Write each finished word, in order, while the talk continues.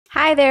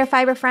Hi there,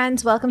 Fiber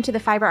friends. Welcome to the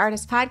Fiber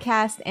Artist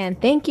Podcast,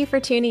 and thank you for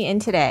tuning in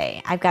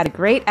today. I've got a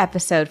great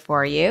episode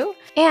for you,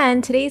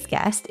 and today's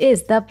guest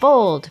is the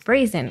bold,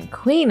 brazen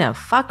queen of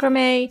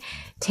fuckrame,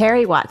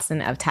 Terri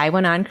Watson of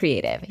Taiwan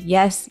Creative.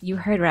 Yes, you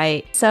heard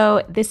right.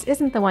 So this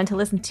isn't the one to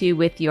listen to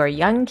with your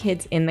young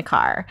kids in the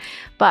car,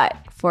 but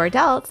for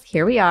adults,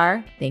 here we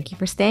are. Thank you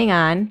for staying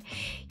on.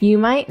 You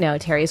might know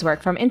Terri's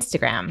work from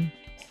Instagram.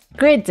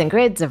 Grids and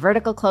grids of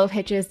vertical clove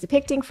hitches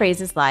depicting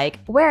phrases like,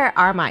 "Where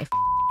are my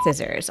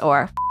scissors?"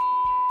 or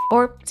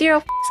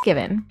 "zero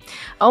given."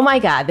 Oh my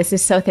God, this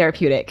is so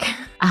therapeutic.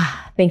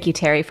 Thank you,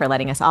 Terri, for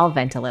letting us all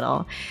vent a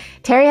little.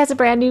 Terri has a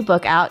brand new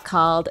book out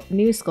called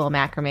New School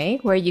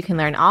Macrame, where you can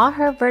learn all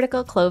her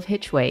vertical clove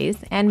hitch ways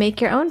and make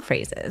your own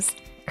phrases.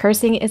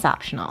 Cursing is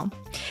optional.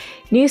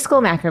 New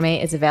School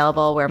Macrame is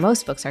available where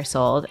most books are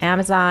sold,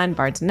 Amazon,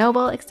 Barnes &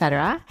 Noble,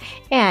 etc.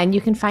 And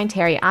you can find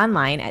Terri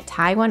online at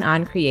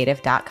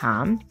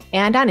taiwanoncreative.com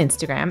and on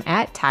Instagram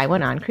at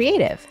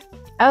taiwanoncreative.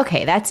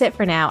 Okay, that's it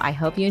for now. I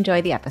hope you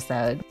enjoyed the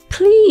episode.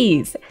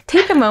 Please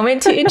take a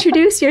moment to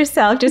introduce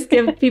yourself. Just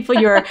give people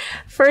your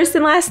first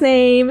and last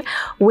name,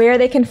 where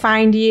they can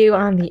find you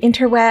on the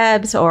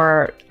interwebs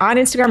or on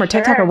Instagram or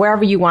TikTok or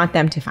wherever you want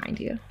them to find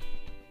you.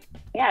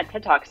 Yeah,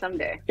 TED Talk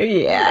someday. Yeah.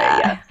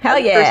 Yes. Hell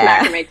yeah.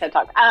 First macrame TED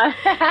Talk.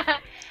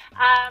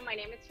 My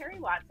name is Terri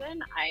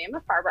Watson. I am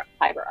a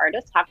fiber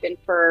artist, have been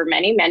for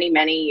many, many,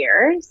 many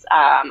years.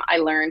 I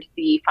learned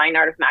the fine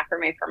art of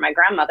macrame from my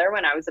grandmother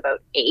when I was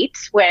about 8,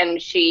 when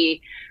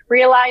she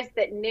realized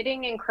that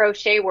knitting and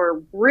crochet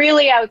were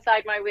really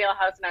outside my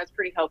wheelhouse, and I was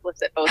pretty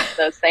hopeless at both of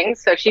those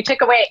things. So she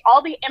took away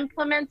all the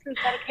implements and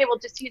said, okay, well,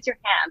 just use your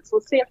hands.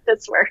 We'll see if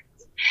this works.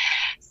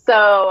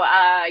 So,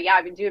 yeah,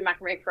 I've been doing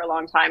macrame for a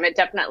long time. It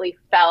definitely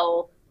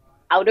fell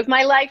out of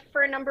my life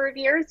for a number of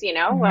years, you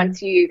know,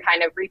 once you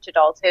kind of reach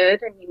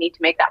adulthood and you need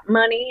to make that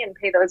money and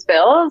pay those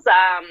bills.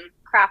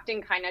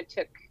 Crafting kind of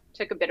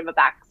took a bit of a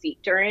back seat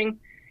during,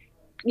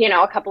 you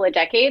know, a couple of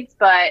decades.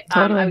 But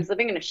I was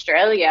living in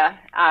Australia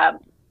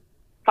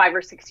 5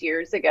 or 6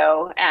 years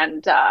ago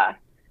and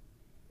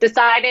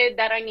decided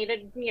that I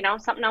needed, you know,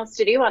 something else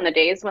to do on the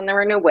days when there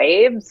were no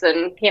waves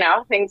and, you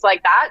know, things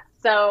like that.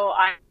 So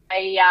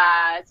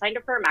I signed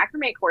up for a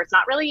macrame course,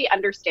 not really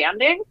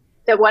understanding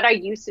that what I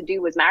used to do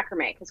was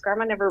macrame, because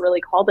grandma never really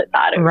called it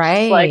that. It was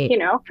just like, you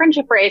know,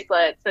 friendship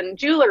bracelets and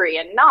jewelry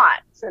and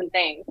knots and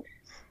things.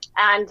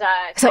 And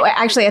so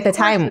actually at the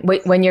time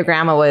when your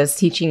grandma was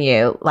teaching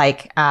you,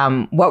 like,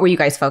 what were you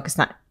guys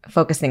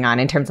focusing on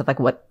in terms of like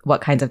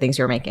what kinds of things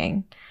you were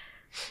making?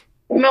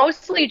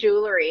 Mostly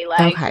jewelry.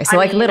 Like, okay,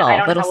 so I mean, little I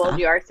don't know how stuff. old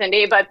you are,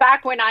 Cindy, but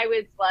back when I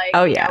was like,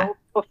 you know,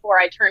 before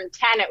I turned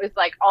 10, it was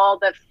like all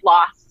the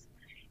floss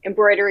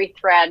embroidery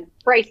thread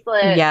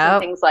bracelets and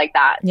things like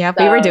that. Yep,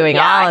 so, we were doing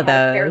all of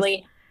those.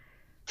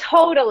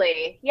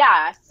 Totally.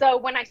 Yeah. So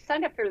when I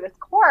signed up for this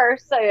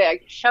course, I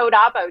showed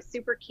up, I was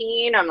super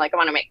keen. I'm like, I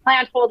want to make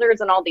plant holders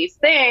and all these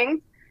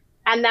things.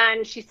 And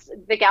then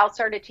the gal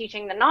started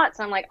teaching the knots.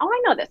 I'm like, oh,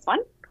 I know this one.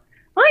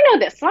 Oh, I know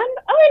this one.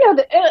 Oh, I know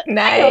that.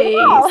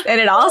 Nice. And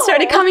it all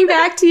started coming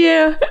back to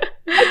you.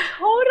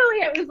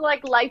 Totally. It was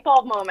like light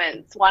bulb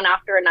moments, one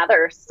after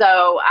another.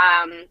 So,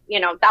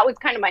 you know, that was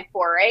kind of my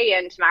foray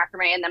into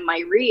macrame and then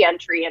my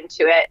re-entry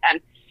into it.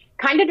 And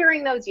kind of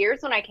during those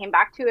years when I came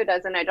back to it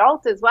as an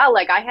adult as well,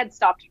 like I had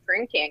stopped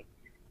drinking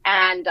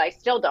and I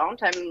still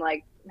don't. I'm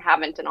like,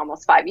 haven't in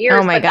almost 5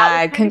 years. Oh my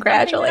God.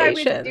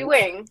 Congratulations. I was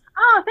doing.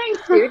 Oh,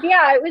 thanks, dude.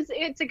 Yeah,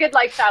 it's a good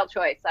lifestyle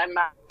choice. I'm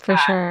for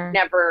sure.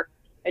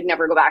 I'd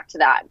never go back to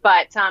that.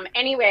 But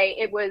anyway,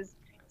 it was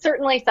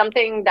certainly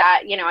something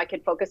that, you know, I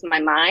could focus my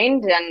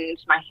mind and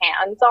my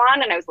hands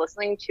on. And I was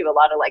listening to a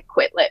lot of like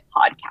quit lit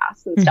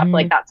podcasts and stuff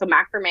like that. So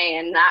macrame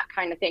and that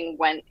kind of thing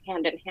went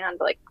hand in hand,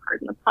 like,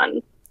 pardon the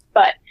pun.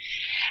 But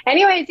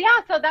anyways, yeah,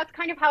 so that's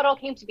kind of how it all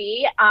came to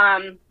be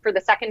for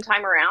the second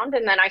time around.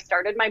 And then I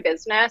started my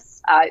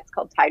business. It's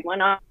called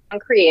Taiwan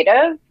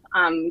Creative.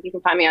 You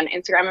can find me on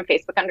Instagram and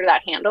Facebook under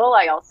that handle.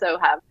 I also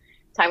have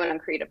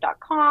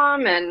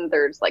taiwanoncreative.com, and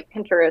there's like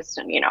Pinterest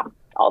and, you know,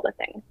 all the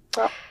things.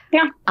 So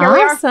yeah,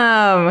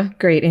 awesome.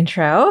 Great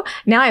intro.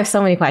 Now I have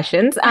so many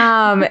questions.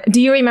 Do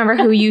you remember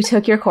who you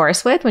took your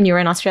course with when you were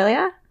in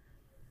Australia?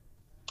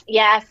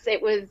 Yes,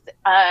 it was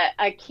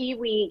a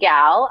Kiwi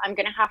gal. I'm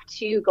going to have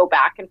to go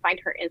back and find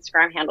her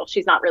Instagram handle.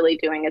 She's not really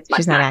doing as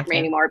much macrame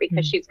anymore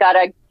because she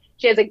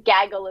has a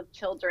gaggle of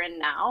children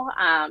now,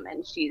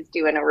 and she's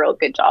doing a real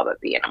good job of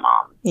being a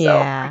mom. So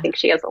I think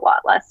she has a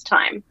lot less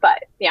time.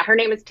 But yeah, her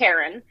name is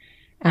Terri,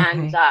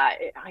 and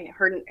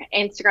her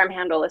Instagram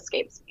handle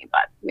escapes me.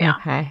 But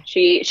yeah,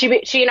 she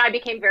and I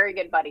became very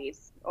good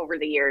buddies over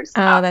the years.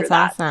 Oh, that's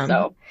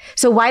awesome.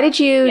 So why did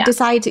you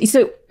decide to?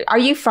 So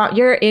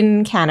you're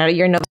in Canada?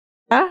 You're in Nova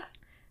Scotia?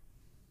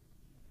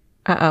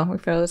 Uh-oh, we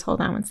froze. Hold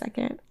on one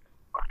second.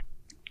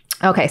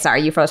 Okay,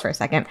 sorry, you froze for a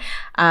second.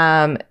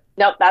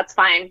 Nope, that's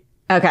fine.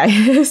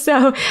 Okay,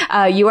 so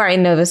you are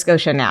in Nova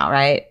Scotia now,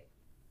 right?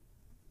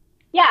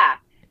 Yeah.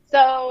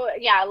 So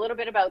yeah, a little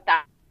bit about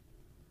that.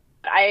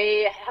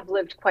 I have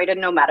lived quite a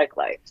nomadic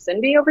life,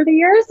 Cindy, over the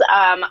years.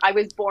 I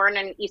was born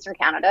in Eastern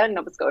Canada, in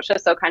Nova Scotia,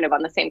 so kind of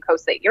on the same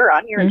coast that you're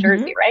on. You're in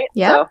Jersey, right?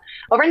 Yeah. So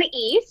over in the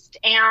east.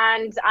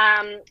 And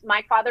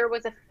my father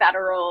was a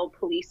federal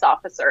police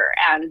officer,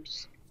 and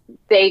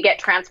they get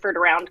transferred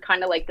around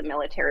kind of like the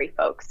military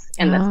folks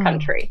in this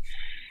country.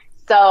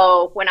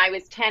 So when I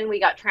was 10, we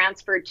got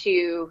transferred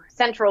to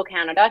central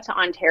Canada, to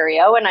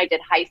Ontario, and I did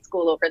high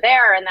school over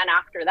there. And then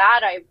after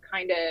that, I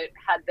kind of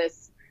had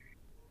this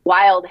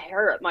wild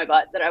hair up my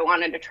butt that I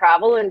wanted to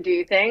travel and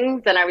do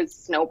things. And I was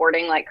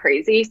snowboarding like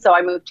crazy. So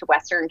I moved to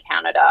Western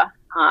Canada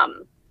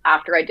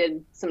after I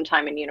did some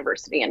time in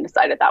university and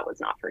decided that was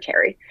not for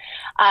Terri.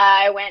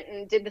 I went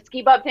and did the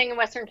ski bub thing in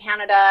Western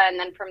Canada. And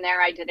then from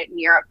there, I did it in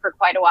Europe for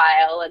quite a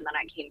while. And then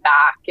I came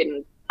back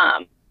and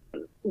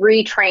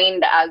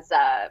retrained as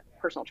a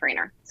personal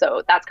trainer.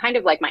 So that's kind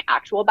of like my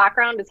actual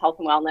background is health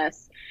and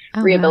wellness,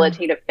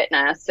 rehabilitative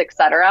fitness,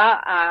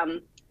 etc.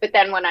 But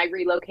then when I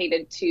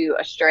relocated to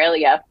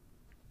Australia,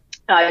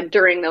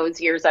 during those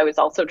years, I was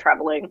also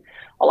traveling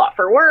a lot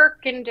for work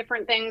and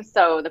different things.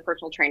 So the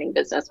personal training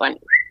business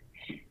went,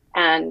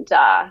 and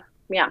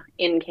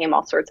in came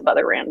all sorts of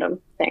other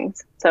random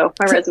things. So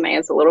my resume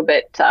is a little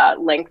bit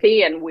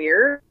lengthy and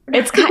weird.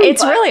 It's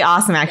really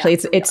awesome, actually.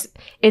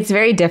 It's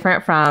very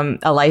different from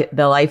the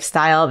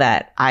lifestyle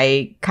that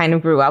I kind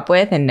of grew up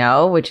with and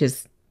know, which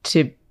is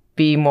to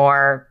be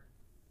more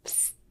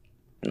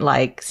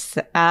like,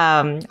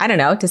 I don't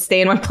know, to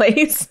stay in one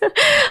place.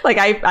 Like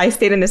I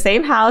stayed in the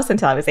same house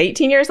until I was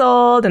 18 years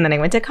old. And then I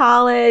went to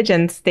college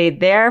and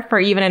stayed there for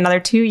even another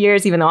 2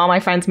 years, even though all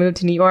my friends moved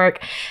to New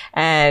York.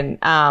 And,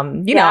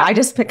 you know, I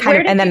just kind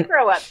of, and then you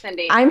grow up,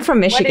 Cindy? I'm from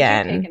Michigan.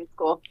 What did you take in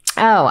school?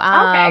 Oh,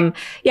 Okay.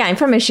 Yeah, I'm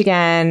from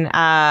Michigan,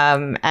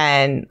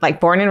 and like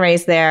born and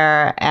raised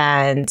there.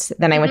 And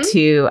then I went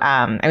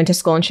to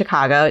school in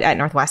Chicago at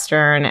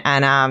Northwestern,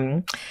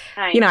 and,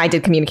 Nice. you know, I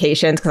did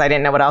communications because I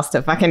didn't know what else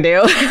to fucking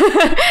do.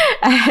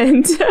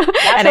 and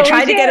I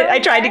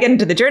tried to get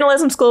into the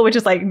journalism school, which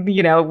is like,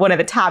 you know, one of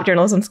the top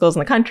journalism schools in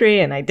the country.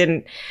 And I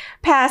didn't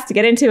pass to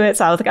get into it.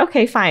 So I was like,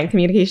 okay, fine.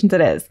 Communications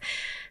it is.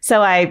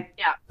 So I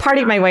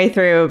partied my way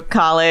through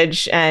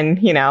college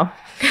and, you know,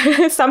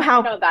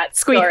 somehow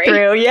squeaked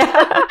through. Yeah.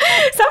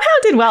 Somehow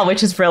did well,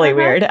 which is really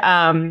weird.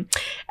 And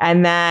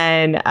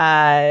then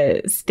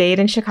stayed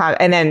in Chicago.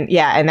 And then,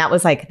 and that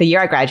was like the year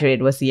I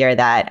graduated was the year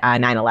that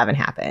 9/11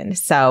 happened.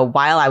 So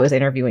while I was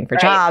interviewing for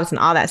jobs and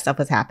all that stuff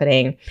was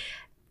happening,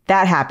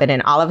 that happened.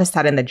 And all of a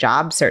sudden the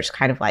job search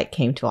kind of like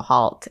came to a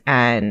halt.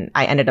 And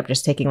I ended up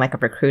just taking like a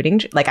recruiting,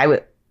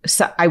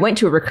 so I went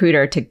to a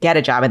recruiter to get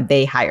a job and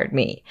they hired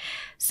me.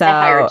 So I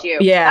hired you.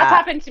 Yeah. That's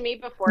happened to me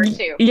before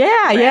too.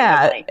 Yeah.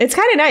 Yeah. It's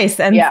kind of nice.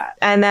 And,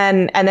 and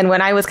then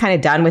when I was kind of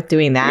done with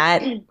doing that,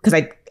 because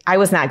I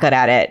was not good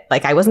at it.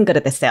 Like I wasn't good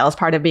at the sales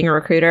part of being a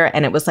recruiter.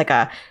 And it was like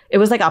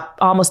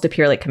almost a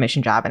purely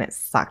commission job, and it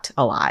sucked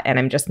a lot. And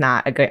I'm just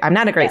not I'm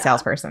not a great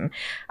salesperson.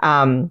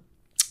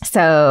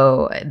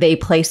 So they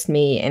placed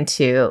me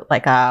into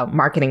like a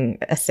marketing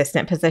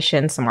assistant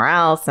position somewhere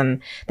else.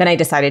 And then I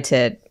decided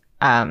to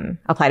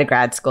apply to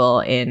grad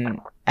school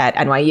at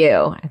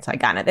NYU. And so I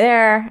got it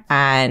there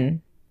and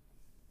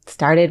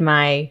started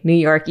my New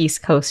York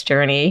East Coast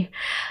journey.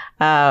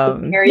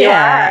 Here you are.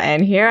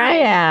 And here I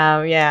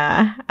am.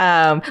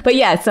 Yeah. But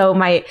yeah, so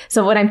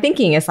what I'm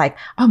thinking is like,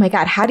 oh my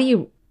God, how do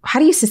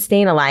you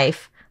sustain a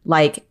life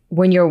like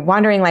when you're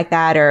wandering like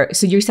that? Or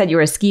so you said you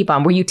were a ski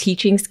bum. Were you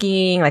teaching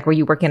skiing? Like were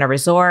you working in a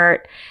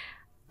resort?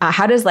 What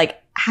do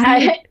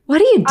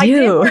you do? I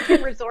did work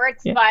in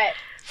resorts, but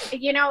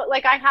you know,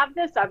 like I have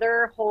this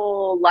other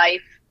whole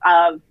life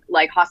of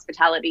like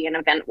hospitality and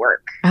event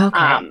work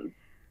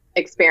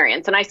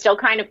experience. And I still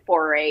kind of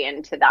foray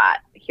into that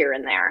here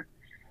and there.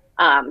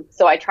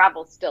 So I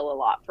travel still a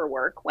lot for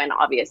work when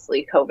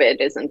obviously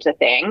COVID isn't a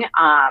thing.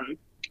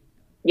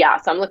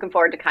 So I'm looking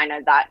forward to kind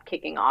of that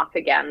kicking off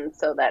again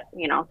so that,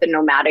 you know, the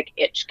nomadic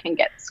itch can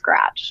get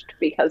scratched,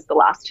 because the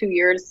last 2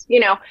 years, you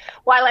know,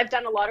 while I've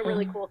done a lot of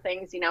really cool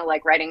things, you know,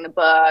 like writing the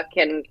book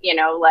and, you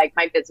know, like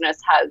my business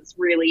has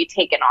really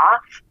taken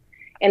off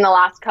in the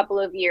last couple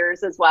of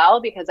years as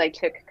well, because I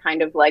took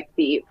kind of like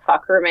the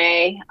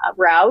fuckrame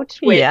route,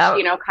 which,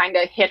 you know, kind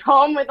of hit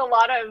home with a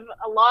lot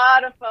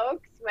of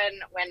folks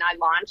when I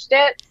launched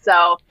it.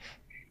 So,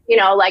 you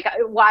know, like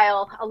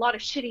while a lot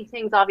of shitty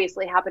things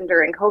obviously happened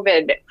during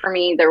COVID, for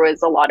me, there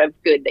was a lot of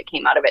good that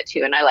came out of it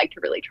too. And I like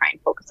to really try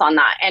and focus on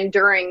that. And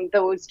during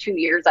those 2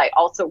 years, I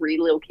also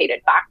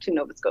relocated back to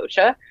Nova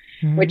Scotia,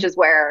 which is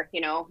where,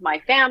 you know, my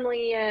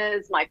family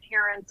is, my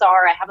parents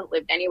are. I haven't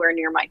lived anywhere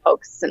near my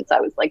folks since I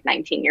was like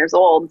 19 years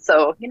old.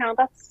 So, you know,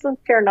 that's a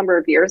fair number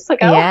of years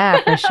ago.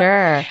 Yeah, for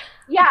sure.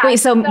 Yeah. Wait,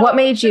 so what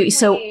made you,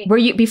 were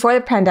you, before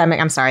the pandemic,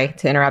 I'm sorry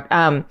to interrupt.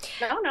 No,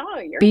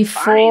 you're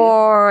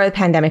before the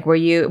pandemic,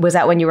 was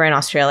that when you were in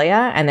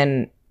Australia?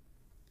 And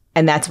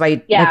that's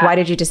why, like, why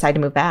did you decide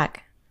to move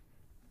back?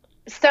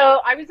 So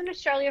I was in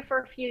Australia for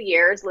a few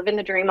years, living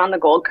the dream on the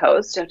Gold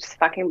Coast. It's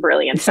fucking It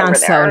brilliant over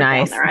sounds so there. Down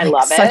nice. there, I Like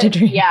love such a it.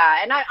 dream.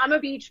 Yeah, and I'm a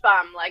beach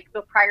bum. Like,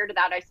 but prior to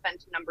that, I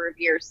spent a number of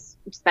years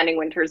spending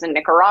winters in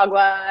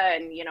Nicaragua,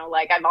 and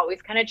like I've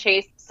always kind of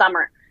chased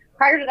summer.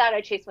 Prior to that,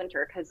 I chased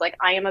winter because like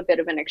I am a bit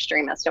of an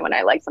extremist, and when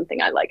I like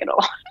something, I like it a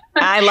lot.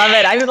 I love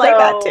it. I would like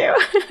that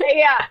So too.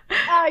 yeah,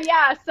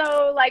 yeah.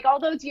 So like all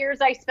those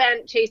years I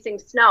spent chasing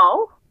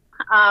snow.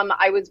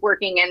 I was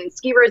working in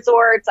ski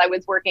resorts. I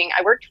worked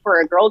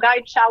for a Girl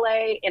Guide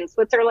chalet in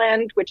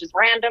Switzerland, which is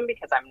random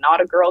because I'm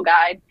not a Girl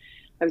Guide.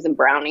 I was in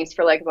brownies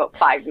for like about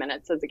 5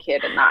 minutes as a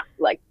kid, and that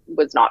like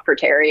was not for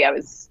Terry. I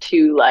was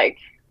too like,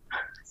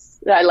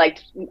 I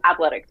liked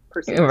athletic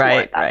pursuits more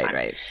Right, at that right, time.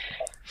 right.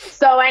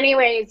 So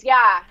anyways,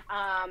 yeah,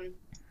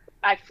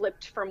 I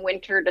flipped from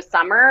winter to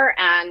summer.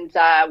 And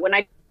when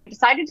I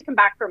decided to come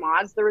back from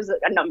Oz, there was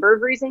a number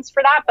of reasons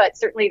for that, but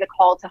certainly the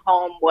call to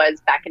home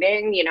was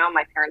beckoning.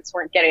 My parents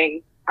aren't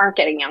getting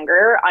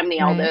younger. I'm the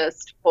Right.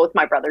 eldest. Both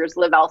my brothers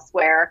live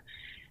elsewhere.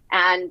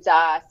 And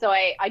so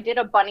I did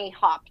a bunny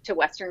hop to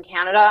Western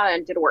Canada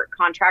and did a work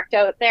contract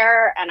out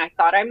there. And I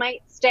thought I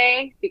might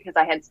stay because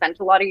I had spent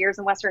a lot of years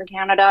in Western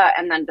Canada,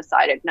 and then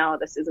decided, no,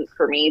 this isn't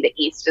for me. The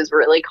East is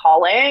really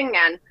calling.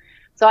 And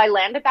so I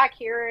landed back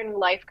here, and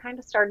life kind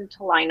of started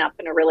to line up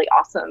in a really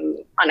awesome,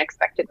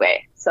 unexpected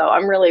way. So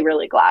I'm really,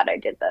 really glad I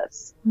did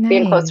this. Nice.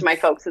 Being close to my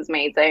folks is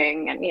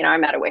amazing. And, I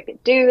met a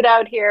wicked dude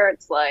out here.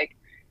 It's like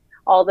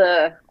all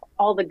the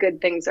good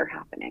things are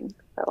happening.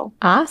 So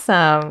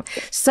Awesome.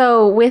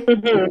 So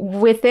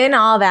within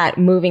all that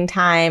moving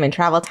time and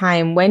travel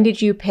time, when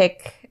did you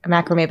pick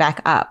macrame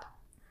back up?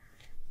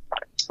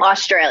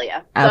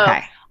 Australia.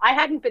 Okay. So I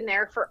hadn't been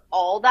there for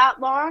all that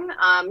long,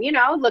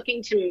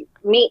 looking to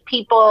meet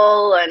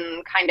people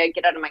and kind of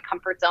get out of my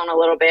comfort zone a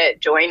little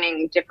bit,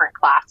 joining different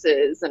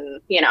classes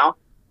and,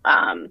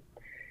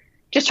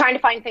 just trying to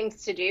find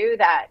things to do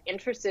that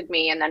interested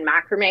me. And then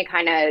macrame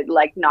kind of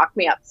like knocked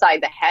me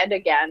upside the head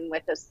again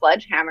with a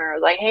sledgehammer. I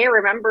was like, hey,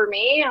 remember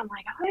me? I'm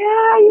like, oh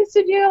yeah, I used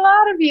to do a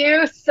lot of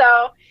you.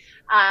 So,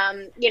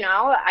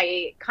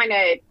 I kind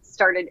of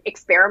started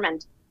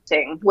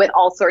experimenting with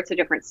all sorts of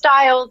different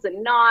styles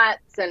and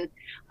knots. And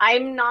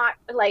I'm not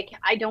like,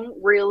 I don't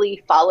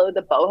really follow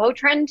the boho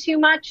trend too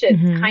much.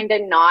 It's kind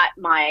of not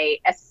my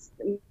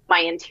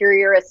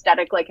interior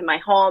aesthetic. Like in my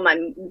home,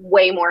 I'm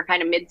way more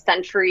kind of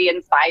mid-century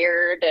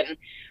inspired, and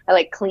I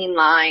like clean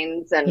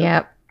lines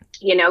and,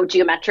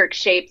 geometric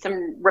shapes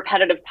and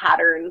repetitive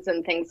patterns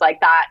and things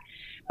like that.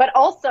 But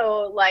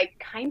also like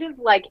kind of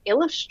like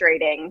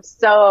illustrating.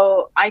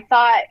 So I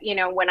thought,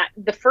 when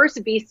the first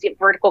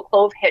vertical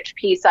clove hitch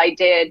piece I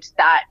did,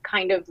 that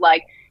kind of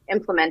like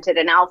implemented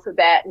an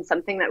alphabet and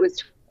something that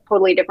was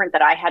totally different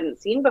that I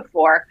hadn't seen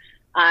before,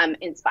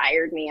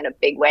 inspired me in a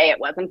big way. It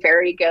wasn't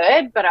very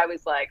good, but I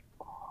was like,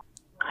 oh,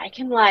 I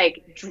can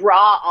like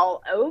draw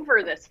all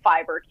over this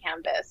fiber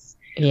canvas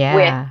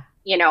with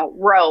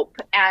rope.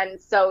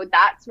 And so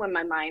that's when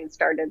my mind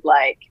started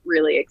like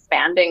really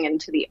expanding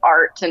into the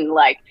art and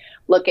like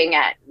looking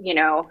at,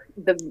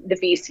 the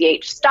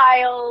VCH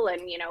style.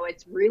 And,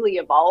 it's really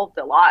evolved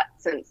a lot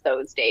since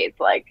those days.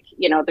 Like,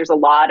 there's a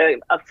lot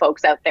of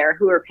folks out there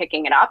who are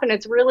picking it up, and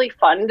it's really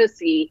fun to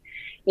see,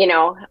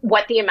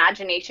 what the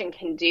imagination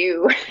can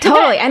do.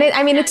 Totally. And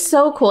it's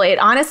so cool. It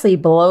honestly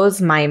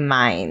blows my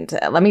mind.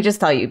 Let me just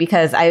tell you,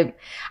 because I'm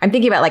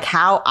thinking about like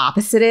how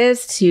opposite it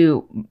is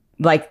to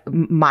like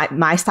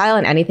my style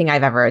and anything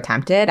I've ever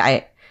attempted.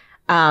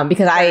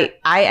 Because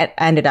I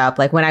ended up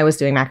like when I was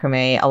doing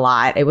macrame a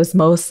lot, it was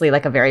mostly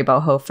like a very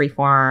boho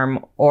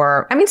freeform,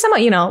 or somewhat,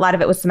 a lot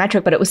of it was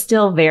symmetric, but it was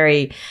still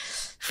very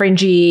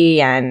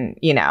fringy and,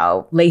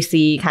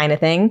 lacy kind of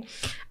thing.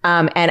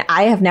 And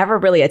I have never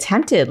really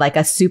attempted like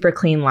a super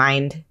clean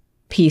lined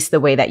piece the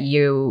way that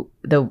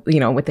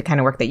with the kind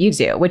of work that you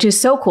do, which is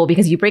so cool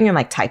because you bring in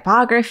like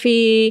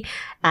typography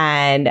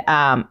and,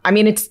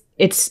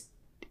 it's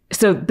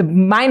so the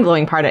mind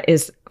blowing part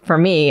is for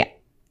me,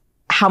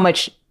 how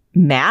much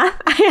math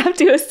I have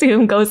to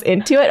assume goes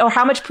into it, or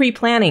how much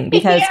pre-planning,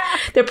 because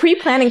the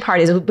pre-planning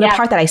part is the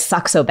part that I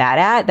suck so bad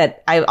at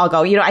that I'll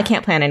go, I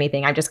can't plan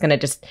anything. I'm going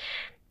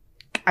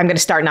to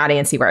start knotting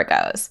and see where it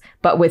goes.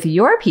 But with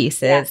your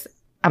pieces,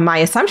 my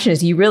assumption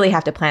is you really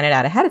have to plan it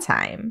out ahead of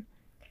time.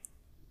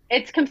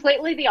 It's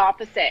completely the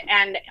opposite.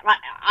 And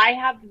I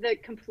have the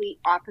complete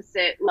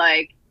opposite,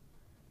 like,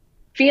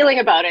 feeling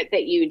about it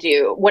that you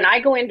do. When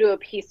I go into a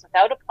piece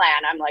without a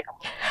plan, I'm like,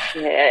 oh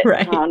shit,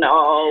 right. Oh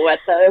no,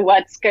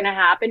 what's going to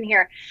happen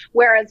here?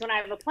 Whereas when I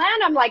have a plan,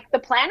 I'm like, the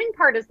planning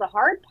part is the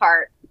hard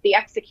part. The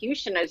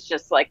execution is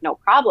just like, no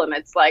problem.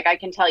 It's like, I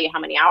can tell you how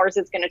many hours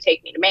it's going to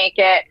take me to make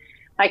it.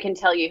 I can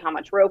tell you how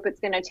much rope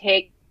it's going to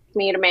take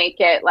me to make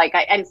it.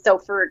 And so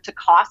to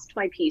cost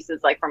my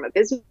pieces, like from a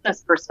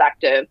business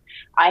perspective,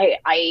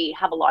 I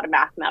have a lot of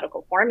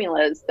mathematical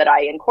formulas that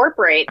I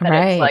incorporate that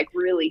It's like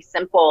really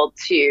simple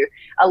to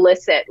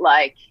elicit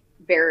like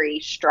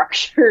very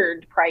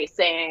structured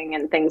pricing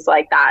and things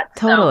like that.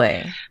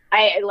 Totally. So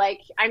I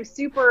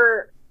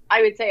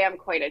would say I'm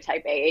quite a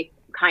type A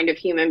kind of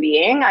human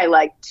being. I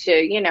like to,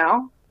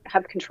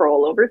 have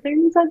control over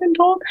things, I've been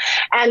told.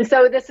 And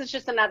so this is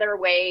just another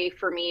way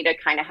for me to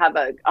kind of have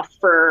a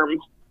firm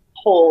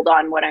hold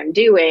on what I'm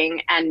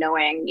doing, and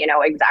knowing,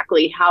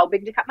 exactly how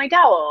big to cut my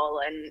dowel,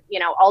 and,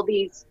 all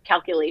these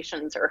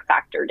calculations are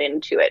factored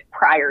into it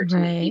prior to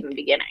me even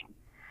beginning.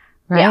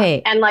 Right.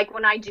 Yeah. And like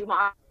when I do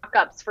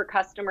mock-ups for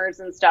customers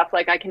and stuff,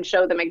 like I can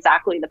show them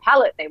exactly the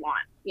palette they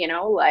want,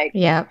 like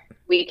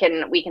we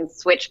can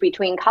switch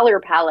between color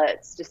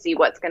palettes to see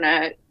what's going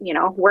to,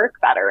 work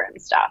better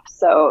and stuff.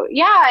 So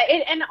yeah.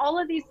 And all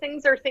of these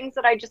things are things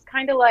that I just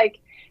kind of like,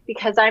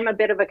 because I'm a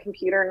bit of a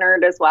computer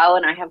nerd as well.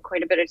 And I have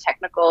quite a bit of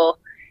technical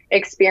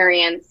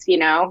experience,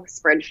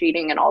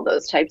 spreadsheeting and all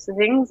those types of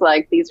things.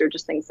 Like these are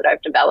just things that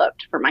I've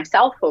developed for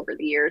myself over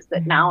the years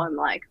that now I'm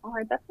like, oh,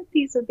 I bet that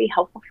these would be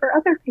helpful for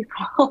other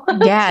people.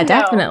 Yeah,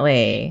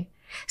 definitely.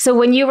 So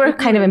when you were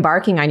kind of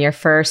embarking on your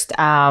first,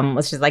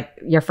 let's just like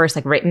your first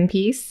like written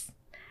piece,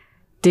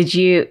 did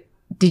you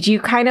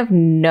kind of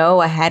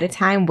know ahead of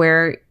time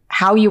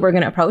how you were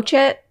going to approach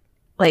it?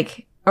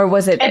 Like, or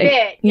was it a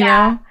bit, you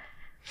know?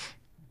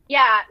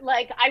 Yeah,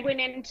 like I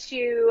went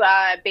into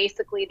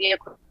basically the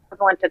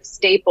equivalent of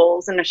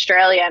Staples in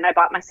Australia, and I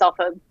bought myself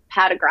a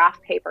pad of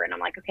graph paper, and I'm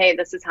like, okay,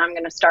 this is how I'm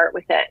going to start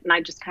with it. And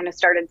I just kind of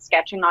started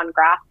sketching on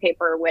graph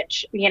paper,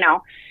 which,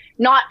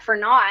 not for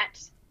naught,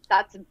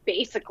 that's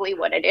basically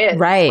what it is.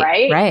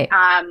 Right.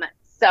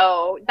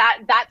 So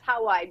that's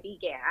how I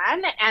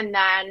began. And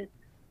then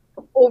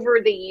over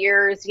the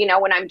years,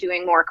 when I'm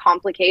doing more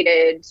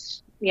complicated,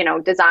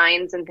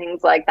 designs and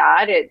things like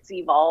that, it's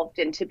evolved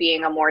into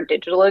being a more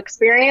digital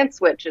experience,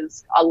 which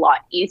is a lot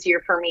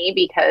easier for me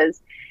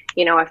because,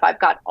 if I've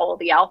got all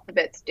the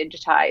alphabets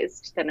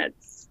digitized, then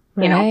it's,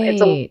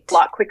 it's a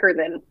lot quicker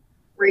than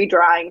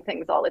redrawing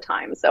things all the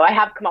time. So I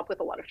have come up with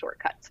a lot of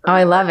shortcuts.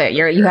 I love it.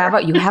 You have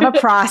a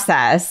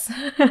process.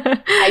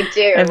 I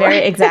do. A very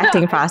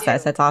exacting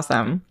process. That's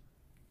awesome.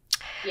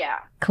 Yeah.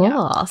 Cool.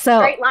 Yeah. So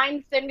straight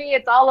lines, Cindy.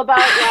 It's all about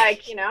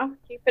like,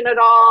 keeping it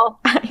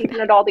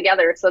all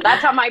together. So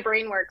that's how my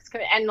brain works.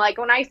 And like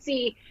when I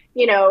see,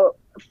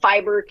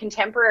 fiber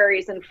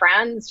contemporaries and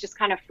friends just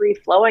kind of free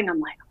flowing, I'm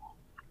like, oh,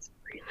 that's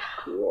really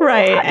cool.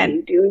 Right. How do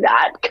you do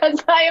that?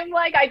 Because I am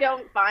like, I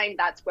don't find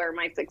that's where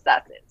my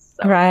success is.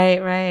 So,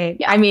 right.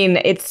 Yeah. I mean,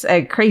 it's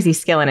a crazy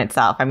skill in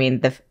itself. I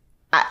mean,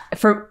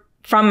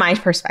 from my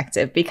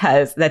perspective,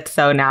 because that's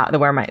so now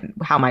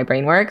how my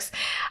brain works.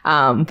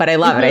 But I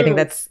love it. I think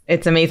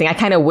it's amazing. I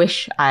kind of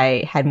wish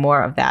I had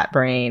more of that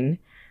brain.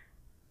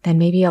 Then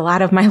maybe a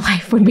lot of my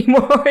life would be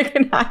more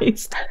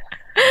organized.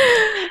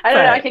 I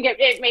don't know. I think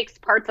it makes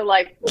parts of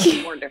life a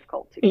little more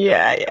difficult.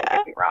 Yeah. Don't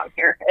get me wrong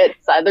here.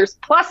 It's there's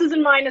pluses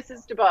and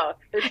minuses to both,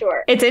 for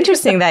sure. It's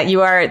interesting that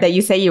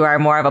you say you are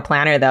more of a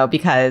planner though,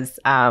 because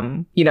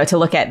to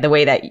look at the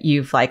way that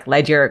you've like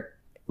led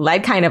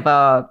kind of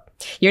a.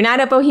 You're not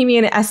a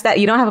bohemian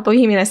aesthetic. You don't have a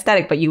bohemian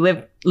aesthetic, but you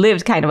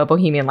lived kind of a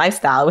bohemian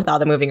lifestyle with all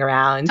the moving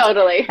around,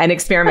 totally, and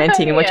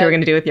experimenting and what you were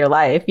going to do with your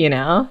life.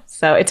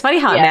 So it's funny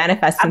how it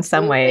manifests in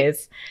some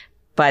ways,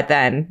 but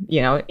then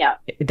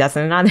it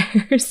doesn't in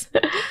others.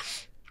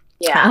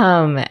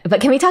 Yeah. But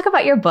can we talk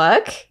about your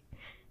book?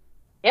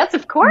 Yes,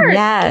 of course.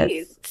 Yes.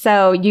 Please.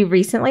 So you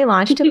recently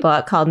launched a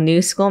book called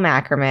New School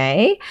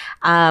Macrame.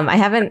 I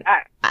haven't.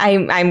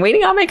 I'm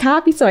waiting on my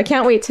copy, so I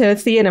can't wait to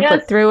see it and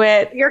flip through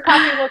it. Your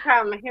copy will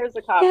come. Here's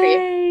a copy.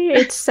 Yay.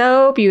 It's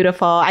so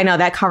beautiful. I know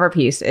that cover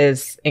piece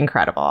is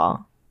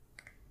incredible.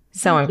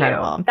 So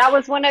incredible. That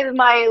was one of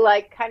my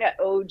like kind of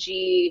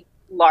OG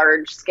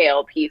large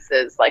scale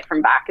pieces, like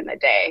from back in the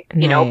day.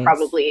 Nice.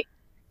 Probably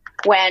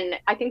when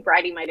I think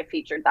Bridie might have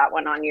featured that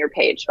one on your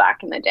page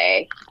back in the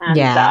day. And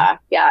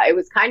it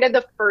was kind of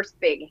the first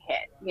big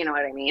hit. You know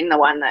what I mean? The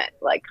one that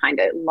like kind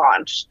of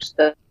launched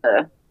the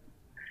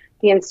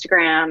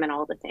Instagram and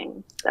all the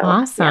things. So,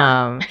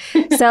 awesome.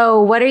 Yeah.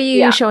 So what are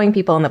you showing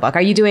people in the book?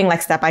 Are you doing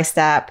like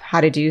step-by-step how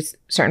to do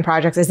certain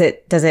projects?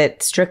 Does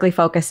it strictly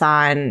focus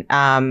on,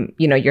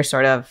 your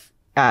sort of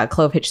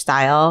clove hitch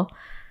style?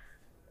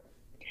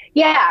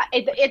 Yeah,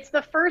 it's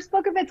the first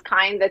book of its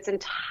kind that's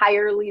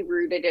entirely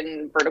rooted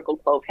in vertical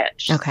clove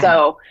hitch. Okay.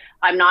 So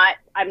I'm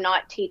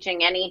not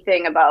teaching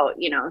anything about,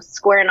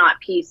 square knot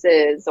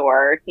pieces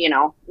or,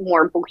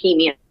 more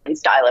bohemian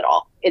style at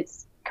all.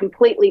 It's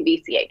completely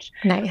VCH.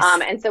 Nice.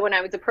 And so when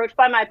I was approached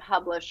by my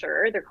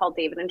publisher, they're called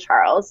David and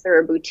Charles. They're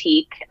a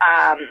boutique.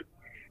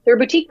 They're a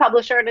boutique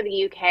publisher out of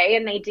the UK,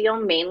 and they deal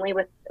mainly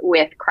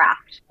with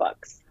craft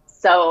books.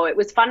 So it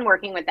was fun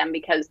working with them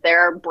because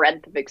their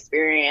breadth of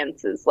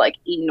experience is like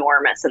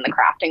enormous in the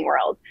crafting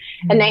world.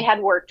 Mm-hmm. And they had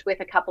worked with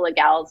a couple of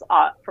gals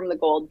from the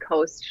Gold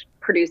Coast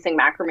producing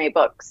macrame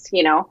books,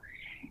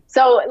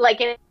 So like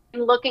in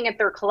looking at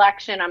their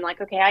collection, I'm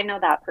like, okay, I know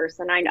that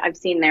person. I've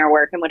seen their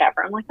work and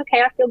whatever. I'm like,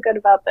 okay, I feel good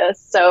about this.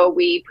 So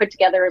we put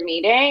together a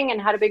meeting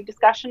and had a big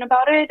discussion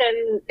about it,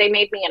 and they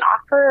made me an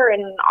offer,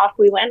 and off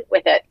we went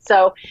with it.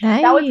 So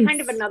that was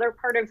kind of another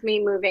part of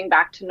me moving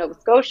back to Nova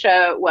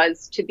Scotia,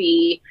 was to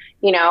be,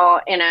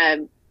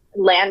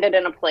 landed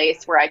in a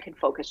place where I could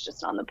focus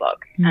just on the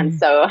book. And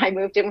so I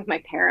moved in with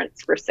my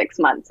parents for 6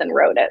 months and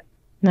wrote it.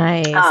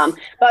 Nice.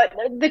 But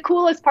the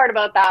coolest part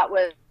about that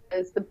was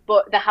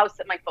the house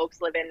that my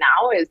folks live in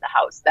now is the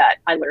house that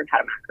I learned how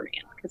to macrame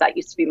in, because that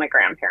used to be my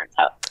grandparents'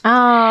 house.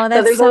 Oh, that's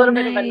So there's a so little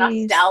bit of a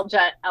nice.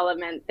 nostalgia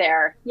element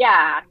there.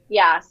 Yeah,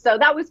 yeah. So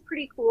that was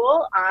pretty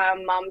cool.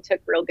 Mom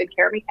took real good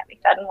care of me, kept me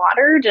fed and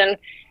watered, and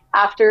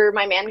after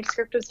my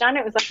manuscript was done,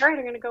 it was like, all right,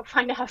 I'm going to go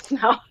find a house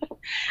now.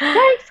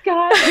 Thanks,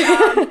 God.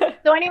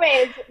 So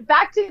anyways,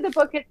 back to the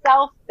book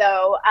itself,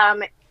 though.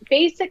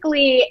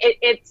 Basically,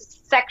 it's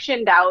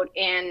sectioned out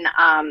in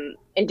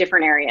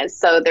different areas.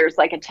 So there's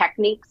like a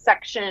technique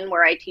section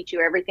where I teach you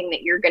everything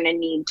that you're going to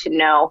need to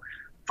know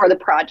for the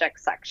project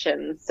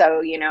section.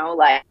 So, you know,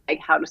 like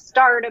how to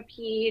start a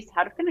piece,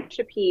 how to finish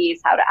a piece,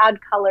 how to add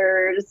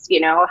colors, you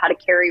know, how to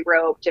carry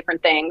rope,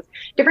 different things,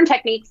 different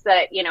techniques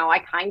that, you know, I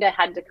kind of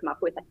had to come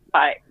up with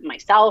by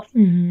myself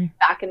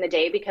back in the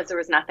day, because there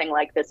was nothing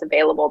like this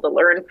available to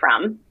learn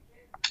from.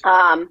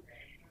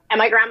 And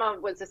my grandma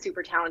was a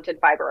super talented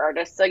fiber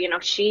artist. So, you know,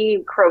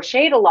 she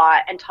crocheted a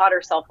lot and taught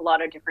herself a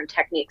lot of different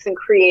techniques and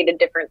created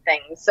different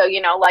things. So,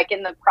 you know, like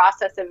in the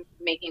process of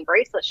making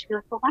bracelets, she'd be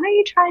like, well, why don't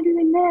you try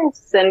doing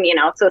this? And, you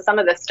know, so some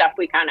of this stuff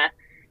we kind of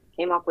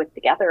came up with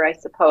together, I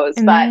suppose.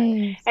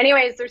 Nice. But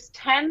anyways, there's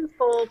 10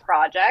 full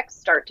projects,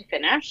 start to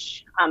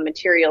finish,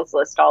 materials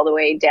list all the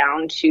way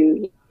down to,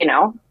 you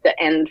know, the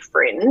end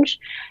fringe.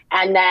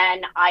 And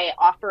then I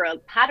offer a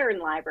pattern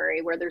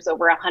library where there's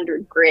over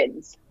 100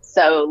 grids.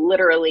 So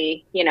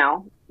literally, you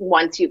know,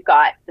 once you've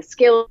got the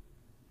skill.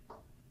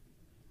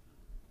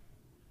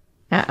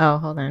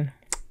 Hold on.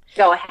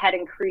 Go ahead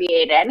and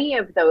create any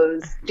of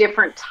those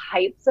different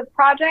types of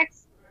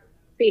projects.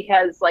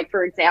 Because, like,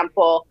 for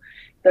example,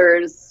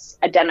 there's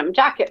a denim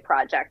jacket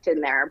project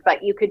in there,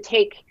 but you could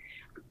take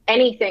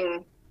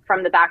anything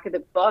from the back of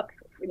the book,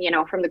 you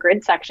know, from the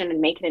grid section, and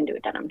make it into a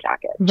denim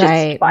jacket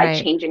just by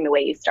changing the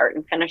way you start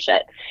and finish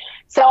it.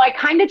 So I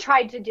kind of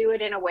tried to do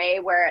it in a way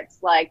where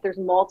it's like there's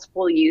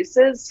multiple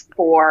uses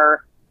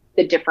for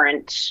the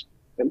different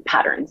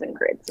patterns and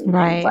grids and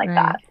things like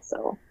that.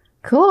 So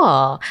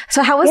cool.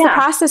 So how was the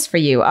process for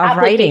you of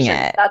writing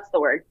it? That's the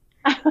word.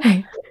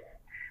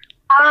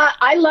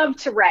 I love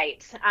to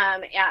write.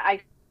 I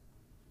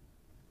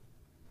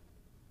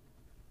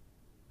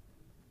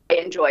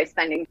enjoy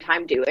spending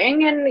time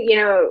doing, and, you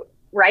know,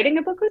 writing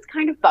a book was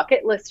kind of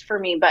bucket list for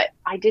me, but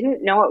I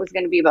didn't know it was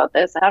going to be about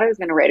this. I thought I was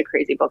going to write a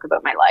crazy book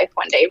about my life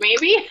one day,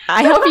 maybe.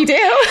 I hope you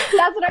do.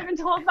 That's what I've been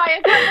told by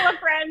a couple of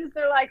friends.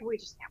 They're like, we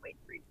just can't wait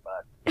to read the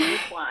book.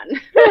 Which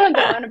one?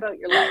 The one about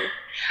your life.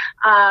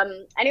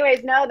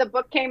 Anyways, no, the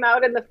book came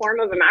out in the form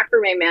of a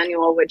macrame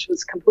manual, which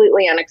was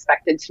completely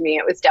unexpected to me.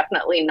 It was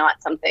definitely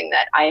not something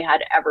that I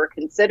had ever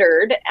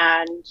considered.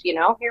 And, you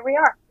know, here we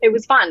are. It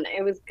was fun.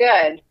 It was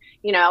good.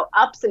 You know,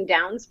 ups and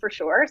downs for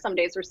sure. Some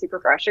days were super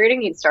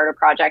frustrating. You'd start a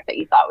project that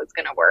you thought was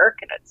going to work,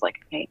 and it's like,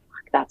 okay,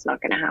 that's not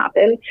going to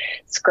happen.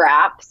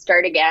 Scrap,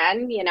 start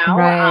again, you know.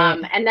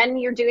 Right. And then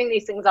you're doing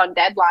these things on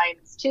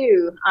deadlines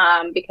too,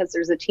 because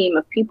there's a team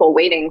of people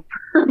waiting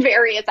for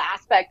various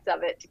aspects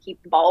of it to keep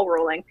the ball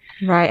rolling.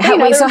 Right.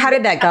 So how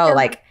did that go?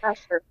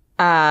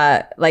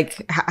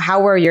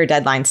 How were your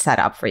deadlines set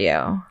up for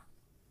you?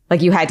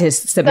 Like, you had to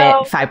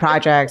submit 5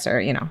 projects, or,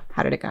 you know,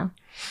 how did it go?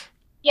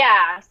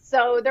 Yeah,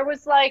 so there were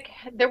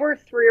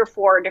 3 or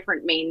 4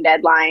 different main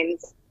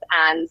deadlines.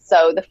 And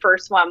so the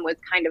first one was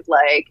kind of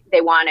like, they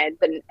wanted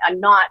a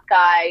knot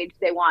guide,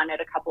 they wanted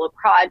a couple of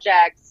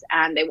projects,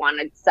 and they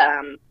wanted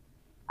some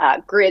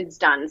grids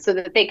done so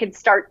that they could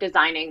start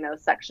designing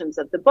those sections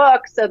of the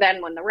book. So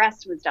then when the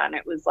rest was done,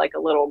 it was like a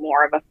little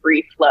more of a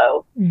free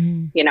flow,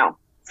 you know,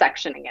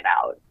 sectioning it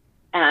out.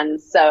 And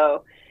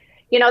so,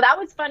 you know, that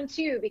was fun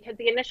too, because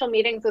the initial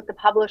meetings with the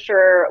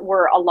publisher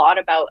were a lot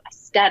about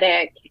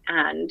aesthetic.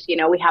 And, you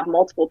know, we have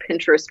multiple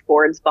Pinterest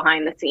boards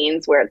behind the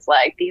scenes where it's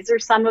like, these are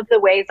some of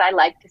the ways I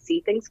like to see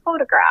things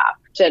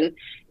photographed. And,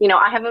 you know,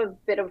 I have a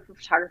bit of a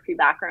photography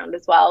background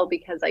as well,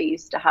 because I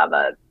used to have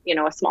a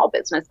small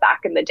business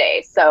back in the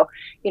day. So,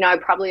 you know, I'm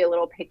probably a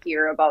little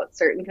pickier about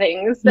certain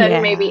things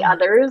than maybe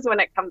others when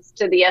it comes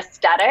to the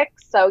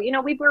aesthetics. So, you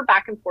know, we were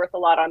back and forth a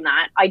lot on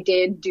that. I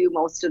did do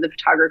most of the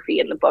photography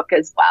in the book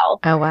as well.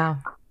 Oh, wow.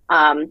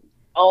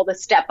 All the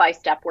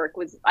step-by-step work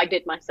I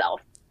did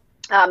myself.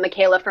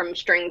 Michaela from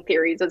String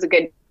Theories is a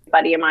good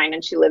buddy of mine,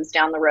 and she lives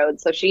down the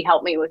road. So she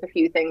helped me with a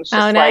few things.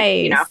 Just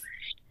nice. You know,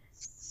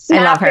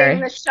 I love her.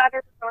 the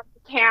shutter on the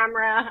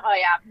camera. Oh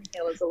yeah,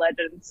 Michaela's a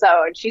legend.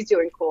 So, and she's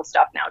doing cool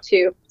stuff now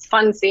too. It's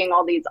fun seeing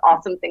all these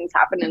awesome things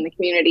happen in the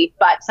community.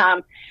 But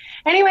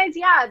anyways,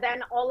 yeah,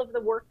 then all of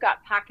the work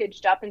got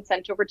packaged up and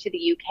sent over to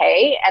the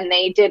UK, and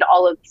they did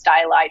all of the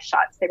stylized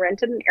shots. They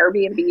rented an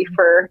Airbnb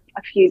for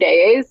a few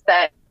days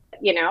that,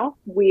 you know,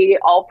 we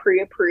all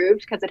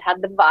pre-approved because it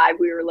had the vibe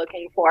we were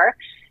looking for.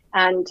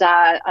 And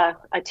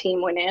a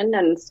team went in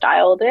and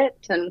styled it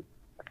and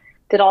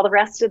did all the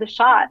rest of the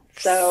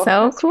shots.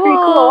 So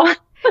cool.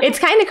 It's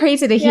kind of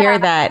crazy to hear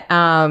that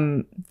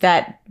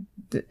that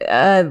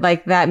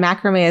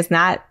macrame is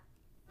not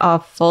a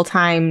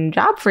full-time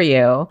job for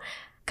you,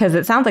 because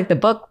it sounds like the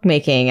book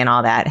making and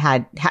all that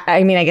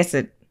I guess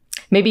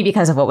maybe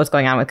because of what was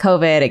going on with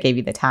COVID, it gave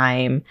you the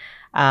time.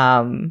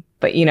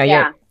 But you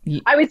know,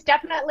 I was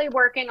definitely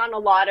working on a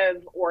lot of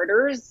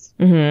orders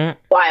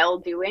while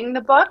doing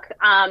the book.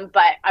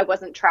 But I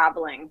wasn't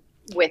traveling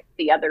with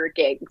the other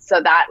gigs.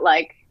 So that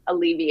like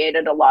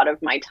alleviated a lot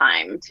of my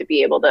time to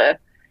be able to,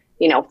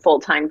 you know,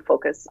 full-time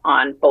focus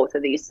on both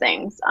of these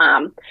things.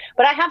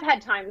 But I have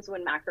had times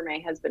when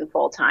macrame has been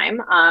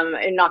full-time.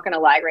 I'm not going to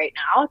lie, right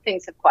now,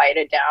 things have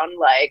quieted down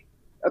like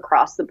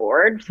across the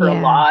board for a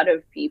lot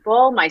of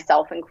people,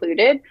 myself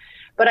included.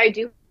 But I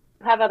do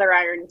have other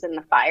irons in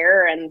the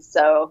fire. And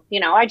so, you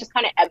know, I just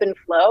kind of ebb and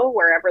flow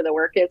wherever the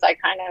work is. I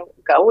kind of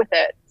go with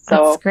it.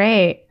 So that's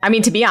great. I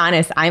mean, to be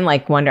honest, I'm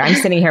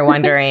sitting here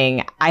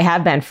wondering, I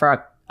have been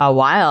for a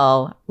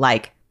while,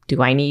 like,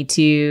 do I need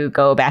to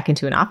go back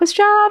into an office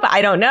job?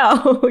 I don't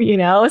know, you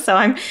know? So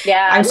I'm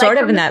sort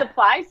of in that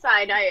supply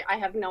side. I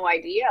have no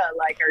idea.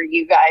 Like, are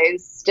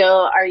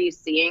you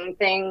seeing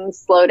things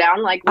slow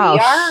down like we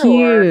are?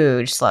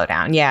 Huge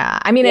slowdown. Yeah.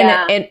 I mean,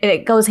 and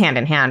it goes hand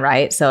in hand,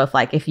 right? So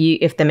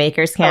if the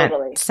makers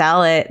can't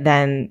sell it,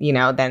 then, you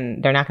know,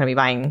 then they're not going to be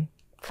buying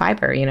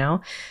fiber, you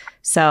know?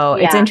 So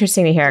it's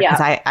interesting to hear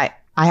because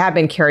I have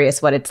been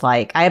curious what it's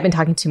like. Even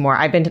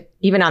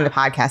on the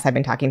podcast, I've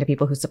been talking to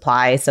people who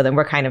supply. So then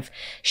we're kind of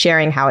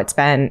sharing how it's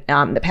been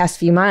the past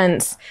few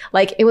months.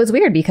 Like, it was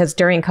weird because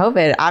during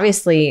COVID,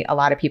 obviously a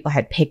lot of people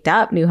had picked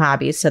up new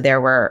hobbies. So there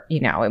were, you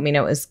know, I mean,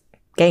 it was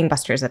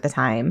gangbusters at the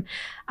time.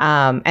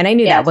 And I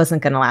knew that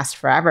wasn't going to last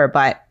forever,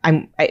 but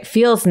it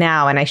feels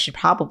now, and I should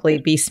probably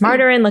be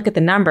smarter and look at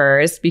the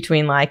numbers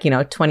between like, you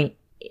know,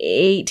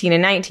 2018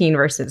 and 19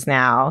 versus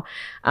now,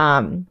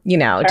 you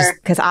know, just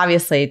because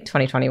obviously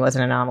 2020 was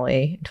an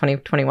anomaly,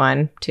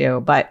 2021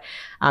 too. But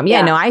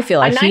no, I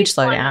feel a huge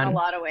slowdown. In a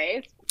lot of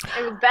ways.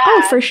 It was bad.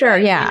 Oh, for sure.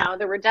 But, yeah. You know,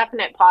 there were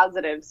definite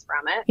positives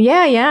from it.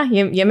 Yeah. Yeah.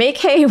 You make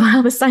hay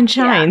while the sun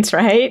shines,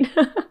 right?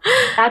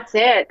 That's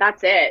it.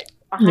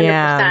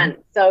 100%.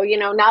 So, you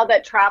know, now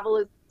that travel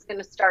is going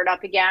to start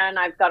up again,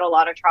 I've got a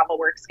lot of travel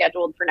work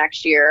scheduled for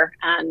next year.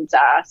 And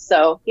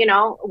so, you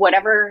know,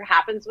 whatever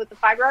happens with the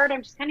fiber art,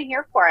 I'm just kind of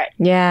here for it.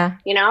 Yeah.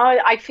 You know,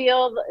 I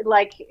feel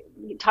like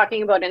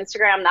talking about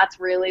Instagram, that's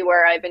really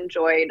where I've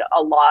enjoyed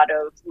a lot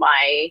of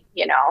my,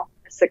 you know,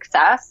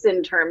 success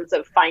in terms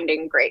of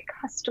finding great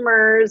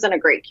customers and a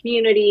great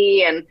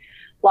community and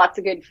lots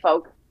of good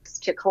folks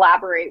to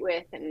collaborate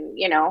with and,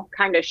 you know,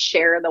 kind of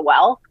share the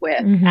wealth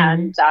with.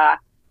 And I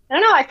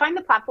don't know, I find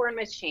the platform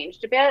has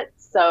changed a bit.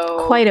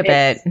 So quite a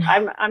bit.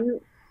 I'm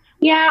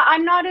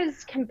not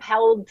as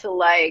compelled to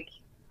like,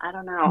 I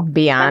don't know,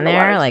 be on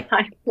there. Like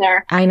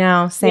there. I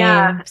know.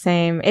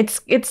 Same.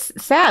 It's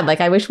sad.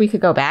 Like, I wish we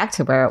could go back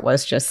to where it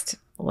was just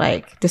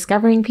like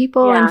discovering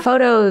people and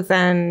photos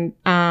and,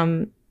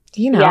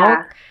 you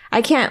know,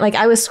 I can't, like,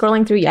 I was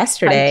scrolling through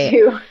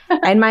yesterday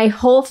and my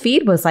whole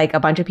feed was like a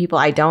bunch of people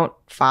I don't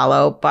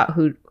follow, but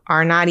who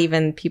are not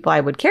even people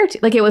I would care to.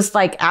 Like, it was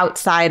like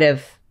outside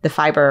of the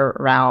fiber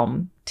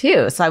realm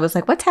too. So I was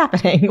like, what's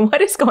happening?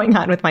 What is going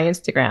on with my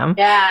Instagram?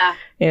 Yeah.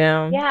 You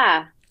know?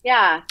 Yeah.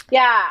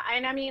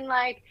 And I mean,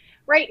 like,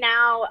 right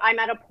now I'm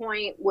at a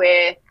point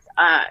with,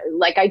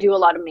 like, I do a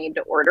lot of made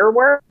to order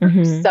work.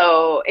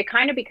 So it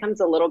kind of becomes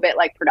a little bit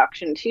like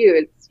production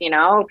too. It's, you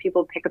know,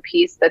 people pick a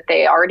piece that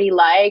they already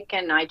like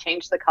and I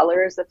change the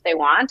colors if they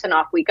want and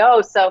off we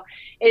go. So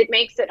it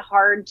makes it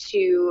hard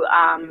to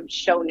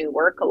show new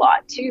work a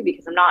lot too,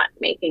 because I'm not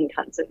making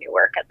tons of new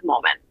work at the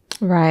moment.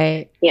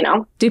 Right. You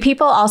know, do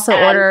people also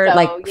order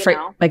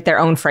like their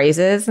own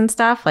phrases and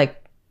stuff? Like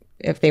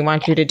if they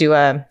want you to do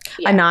a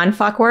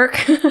non-fuck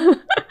work?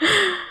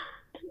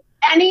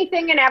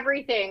 Anything and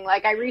everything.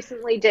 Like, I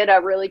recently did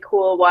a really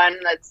cool one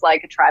that's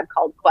like a Tribe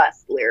Called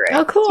Quest lyrics.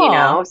 Oh, cool. You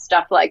know,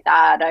 stuff like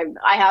that.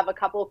 I have a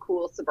couple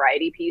cool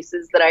sobriety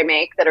pieces that I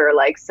make that are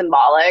like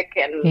symbolic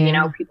and, you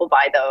know, people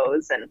buy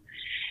those and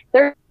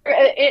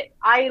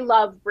I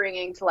love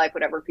bringing to like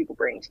whatever people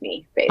bring to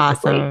me,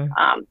 basically.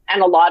 Awesome.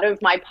 And a lot of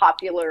my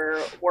popular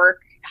work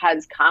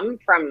has come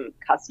from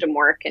custom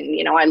work. And,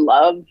 you know, I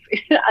love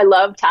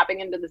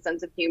tapping into the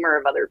sense of humor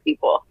of other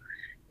people.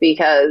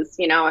 Because,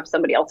 you know, if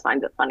somebody else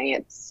finds it funny,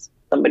 it's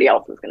somebody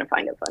else is going to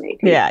find it funny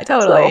too. Yeah,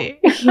 totally.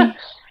 So,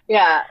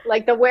 yeah,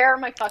 like the "Where are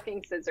my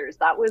fucking scissors?"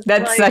 That's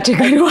like, such a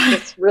good one.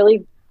 It's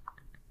really,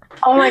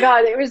 oh my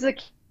god, it was the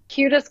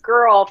cutest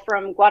girl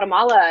from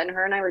Guatemala, and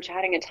her and I were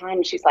chatting a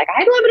ton. She's like,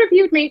 "I'd love it if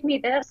you'd make me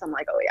this." I'm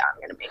like, "Oh yeah, I'm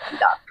going to make you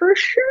that for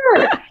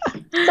sure."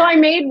 So I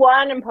made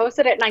one and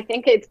posted it, and I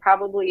think it's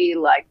probably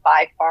like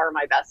by far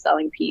my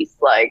best-selling piece,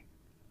 like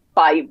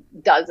by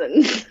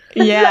dozens.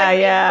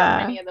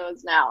 Yeah. So many of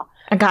those now.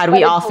 God,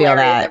 we all feel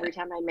that every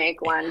time I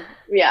make one.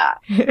 Yeah,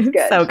 it's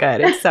good. So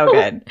good. It's so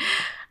good.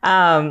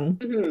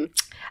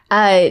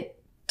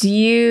 Do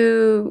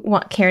you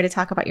care to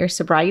talk about your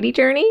sobriety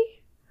journey?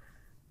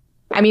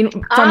 I mean,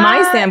 from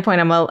my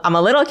standpoint, I'm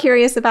a little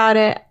curious about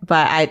it,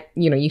 but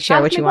you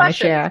share what you want to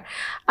share.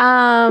 No,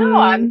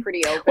 I'm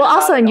pretty open. Well,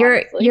 also, and you're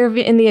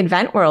honestly. in the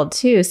event world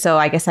too, so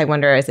I guess I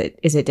wonder, is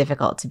it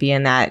difficult to be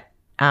in that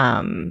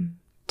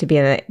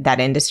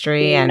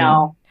industry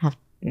and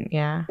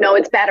Yeah. No,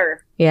 it's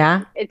better.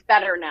 Yeah. It's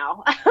better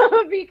now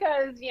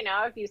because,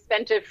 if you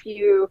spent a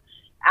few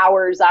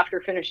hours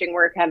after finishing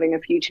work having a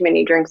few too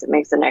many drinks, it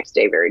makes the next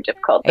day very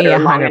difficult. That are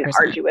long and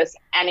arduous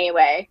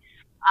anyway.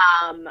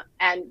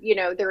 And,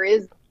 there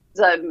is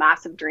a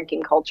massive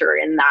drinking culture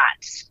in that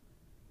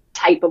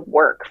type of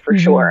work for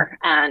sure.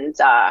 And,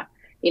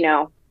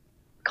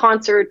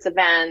 concerts,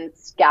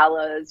 events,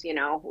 galas,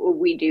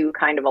 we do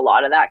kind of a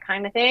lot of that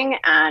kind of thing.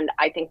 And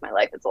I think my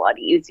life is a lot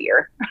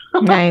easier.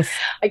 Nice.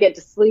 I get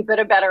to sleep at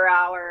a better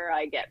hour.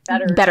 I get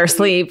better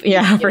sleep.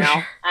 Yeah, for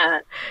sure.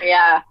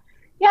 Yeah.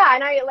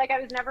 And I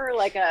was never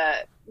like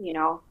a,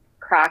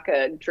 crack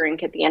a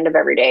drink at the end of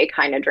every day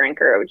kind of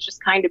drinker. It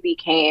just kind of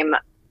became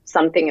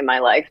something in my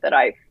life that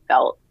I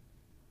felt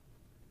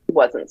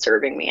wasn't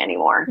serving me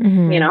anymore,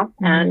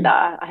 and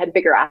I had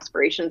bigger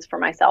aspirations for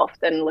myself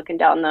than looking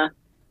down the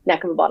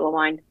neck of a bottle of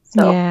wine.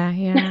 So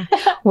yeah.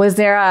 Was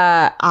there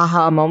a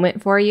aha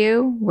moment for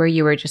you where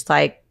you were just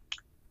like,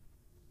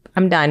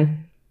 I'm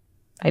done.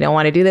 I don't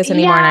want to do this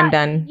anymore and I'm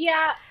done.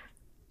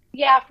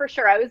 Yeah, for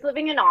sure. I was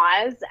living in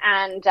Oz,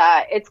 and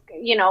it's,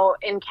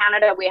 in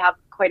Canada, we have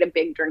quite a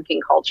big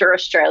drinking culture.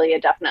 Australia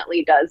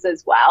definitely does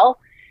as well.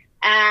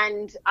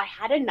 And I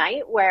had a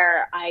night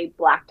where I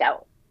blacked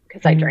out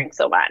because I drank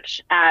so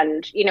much.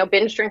 And,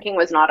 binge drinking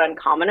was not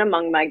uncommon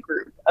among my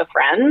group of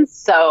friends.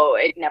 So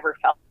it never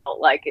felt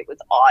like it was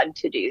odd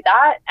to do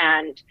that.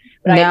 And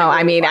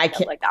I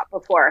can't like that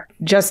before.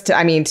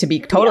 To be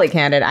totally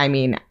candid,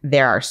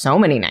 there are so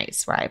many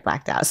nights where I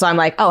blacked out. So I'm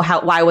like,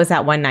 why was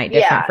that one night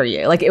different for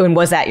you? Like,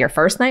 was that your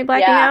first night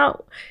blacking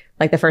out?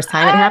 Like the first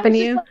time it happened to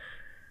you?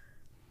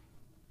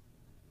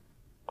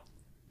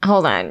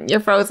 Hold on,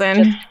 you're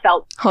frozen. Just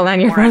felt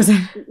you're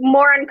frozen.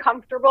 More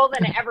uncomfortable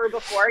than ever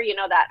before.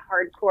 That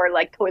hardcore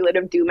like toilet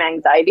of doom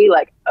anxiety.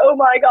 Like, oh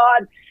my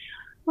God.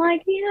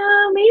 Like,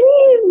 maybe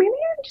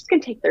I'm just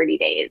gonna take 30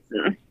 days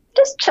and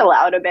just chill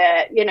out a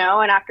bit, And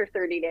after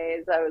 30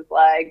 days, I was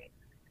like,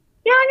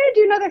 yeah, I'm gonna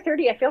do another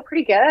 30. I feel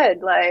pretty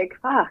good. Like,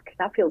 fuck,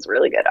 that feels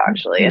really good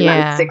actually. And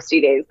then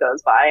 60 days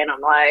goes by, and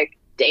I'm like,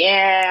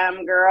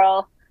 damn,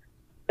 girl.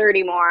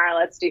 30 more,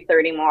 let's do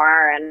 30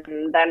 more.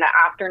 And then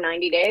after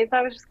 90 days,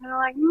 I was just kind of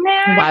like,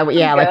 nah. Why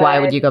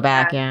would you go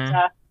back? And,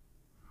 and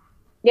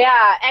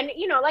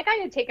I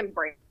had taken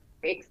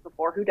breaks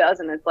before. Who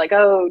doesn't? It's like,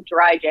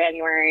 dry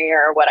January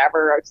or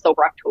whatever, or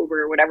sober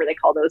October, or whatever they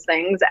call those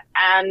things.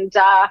 And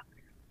I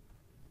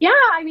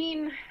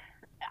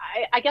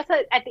guess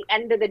at the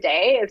end of the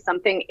day, if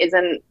something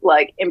isn't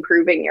like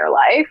improving your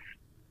life,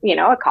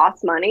 it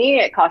costs money,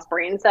 it costs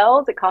brain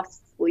cells, it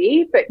costs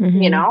sleep,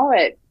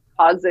 it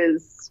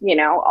causes,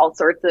 all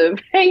sorts of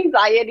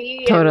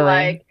anxiety and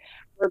like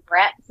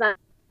regrets. I'd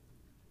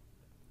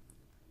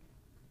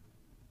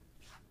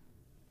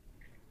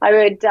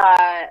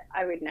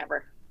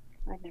never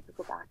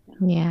go back now.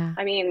 Yeah.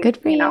 Good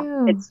for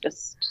you. It's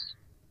just,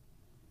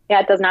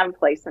 it doesn't have a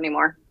place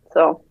anymore.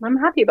 So I'm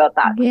happy about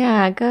that.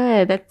 Yeah,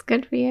 good. That's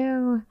good for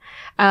you.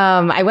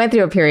 I went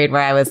through a period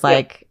where I was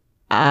like,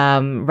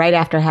 right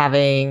after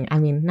having,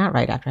 not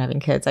right after having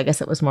kids. I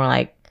guess it was more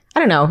like, I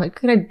don't know. I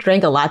kind of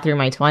drank a lot through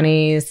my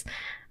 20s.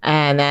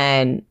 And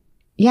then,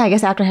 I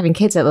guess after having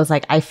kids, it was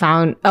like I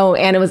found,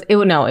 it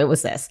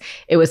was this.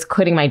 It was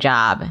quitting my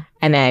job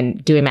and then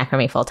doing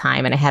macrame full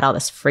time. And I had all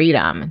this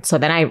freedom. So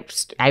then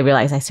I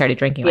realized I started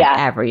drinking like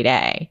every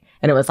day.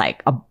 And it was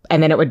like,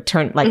 and then it would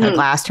turn like a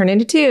glass turned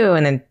into 2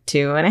 and then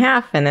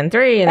 2.5 and then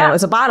 3. And then it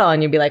was a bottle.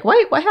 And you'd be like,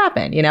 wait, what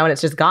happened? And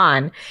it's just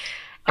gone.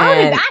 How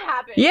did that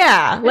happen?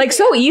 Yeah. Like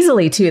so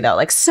easily too, though.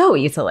 Like so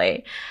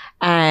easily.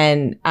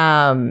 And,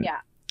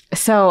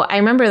 so I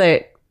remember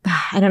that,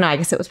 I don't know, I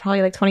guess it was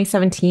probably like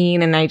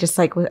 2017. And I just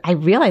like, I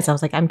realized I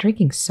was like, I'm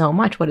drinking so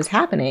much. What is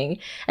happening?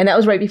 And that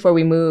was right before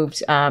we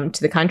moved to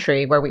the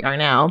country where we are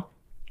now.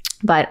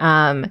 But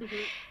I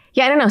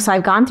don't know. So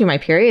I've gone through my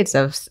periods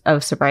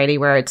of sobriety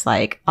where it's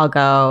like, I'll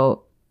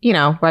go,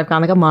 where I've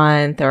gone like a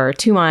month or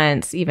 2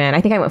 months even.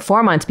 I think I went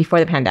 4 months before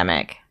the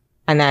pandemic.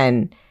 And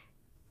then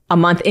a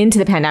month into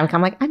the pandemic,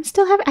 I'm like, I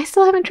still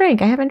haven't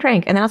drank. I haven't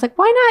drank. And then I was like,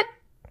 why not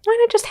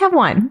just have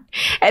one?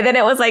 And then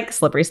it was like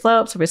slippery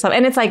slope.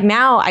 And it's like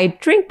now I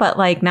drink, but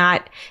like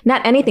not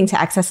anything to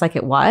excess like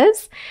it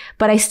was.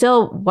 But I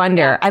still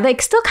wonder, I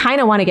like still kind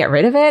of want to get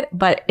rid of it,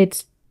 but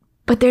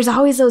there's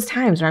always those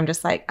times where I'm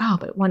just like,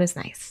 but 1 is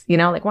nice,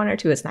 like 1 or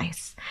 2 is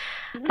nice.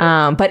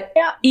 But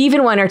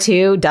even 1 or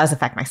 2 does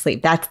affect my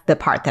sleep. That's the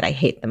part that I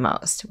hate the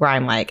most, where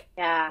I'm like,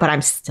 but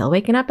I'm still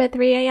waking up at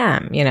 3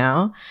 a.m.,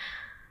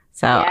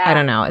 So I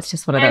don't know. It's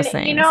just one of those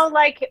things.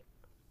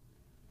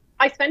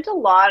 I spent a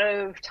lot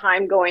of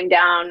time going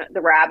down the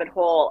rabbit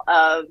hole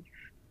of,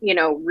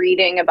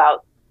 reading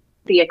about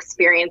the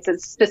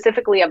experiences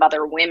specifically of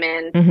other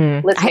women,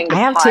 listening to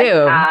podcasts.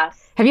 Too.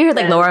 Have you heard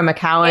like Laura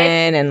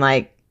McCowan and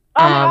like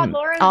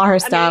Laura's all her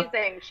amazing. stuff?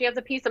 She has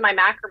a piece of my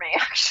macrame,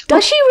 actually.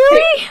 Does she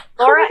really?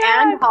 Laura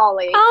and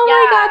Holly. Oh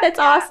my God, that's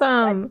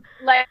awesome.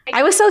 Like,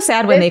 I was so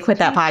sad when they quit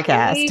that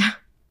podcast.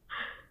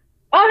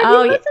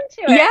 Oh, you listened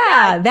to it?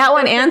 Yeah, that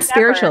one and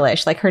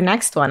Spiritualish, like her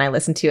next one I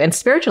listened to. And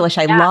Spiritualish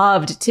I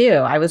loved too.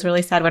 I was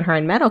really sad when her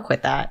and Meadow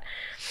quit that.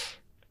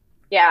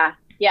 Yeah.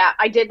 Yeah.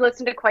 I did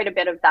listen to quite a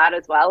bit of that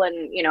as well.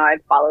 And,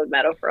 I've followed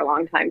Meadow for a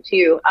long time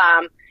too.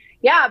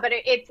 Yeah, but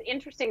it's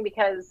interesting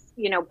because,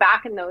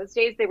 back in those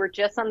days, they were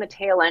just on the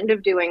tail end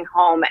of doing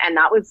home. And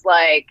that was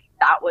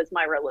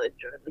my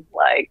religion,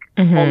 like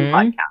home Hmm.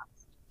 podcast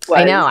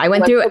I know. I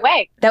went was through the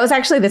way. that was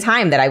actually the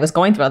time that I was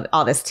going through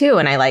all this too.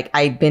 And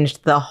I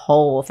binged the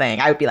whole thing.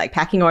 I would be like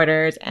packing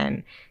orders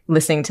and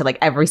listening to like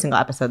every single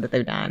episode that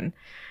they've done.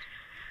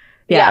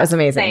 Yeah, it Yeah, was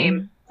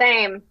amazing.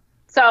 same.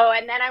 So,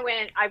 and then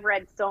I've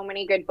read so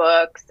many good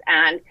books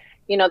and,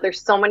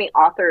 there's so many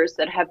authors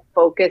that have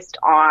focused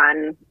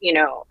on,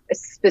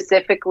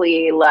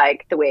 specifically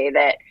like the way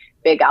that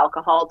big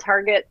alcohol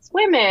targets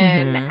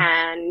women Hmm.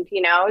 and,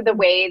 the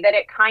way that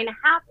it kind of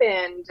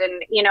happened.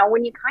 And,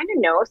 when you kind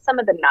of know some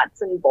of the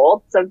nuts and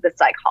bolts of the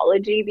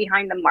psychology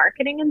behind the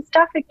marketing and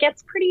stuff, it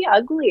gets pretty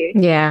ugly.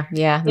 Yeah,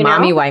 yeah. The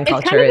mommy wine It's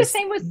kind culture of the is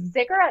same with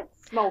cigarette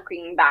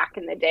smoking back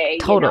in the day.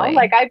 totally.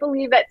 Like I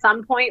believe at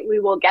some point we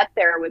will get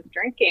there with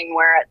drinking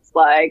where it's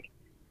like,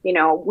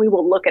 we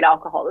will look at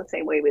alcohol the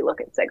same way we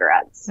look at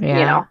cigarettes.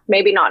 Yeah.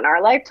 Maybe not in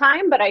our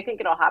lifetime, but I think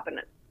it'll happen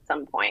at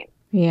some point.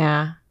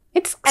 Yeah.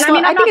 And I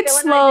mean, I I'm think not it's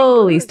villainizing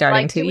slowly booze,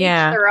 starting like, to. to each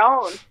Yeah. their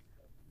own.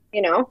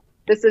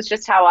 This is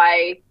just how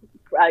I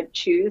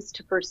choose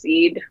to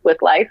proceed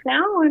with life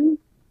now, and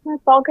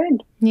that's all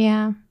good.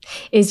 Yeah.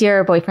 Is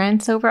your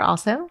boyfriend sober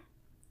also?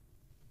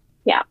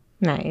 Yeah.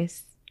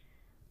 Nice.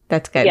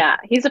 That's good. Yeah,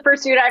 he's the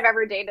first dude I've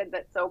ever dated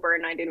that's sober,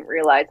 and I didn't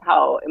realize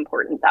how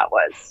important that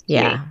was to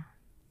me.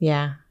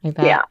 Yeah, I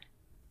bet. Yeah.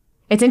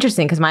 It's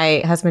interesting because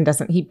my husband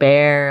he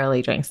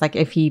barely drinks. Like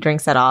if he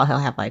drinks at all, he'll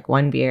have like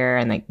one beer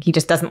and like he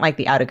just doesn't like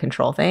the out of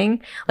control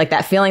thing. Like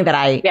that feeling that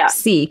I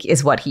seek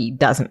is what he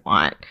doesn't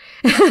want.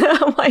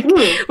 I'm like,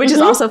 which is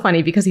also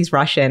funny because he's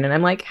Russian and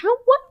I'm like, how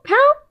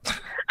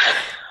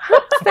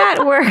does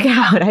that work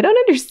out? I don't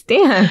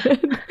understand.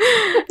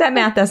 That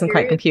math doesn't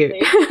quite compute.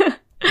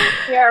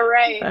 Yeah,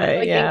 right.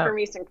 Like yeah. being from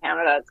Eastern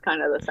Canada, it's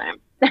kind of the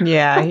same.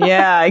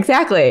 yeah,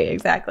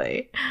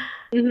 exactly.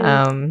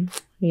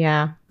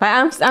 Yeah,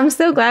 but I'm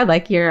so glad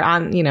like you're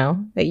on,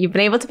 that you've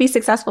been able to be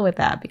successful with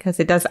that because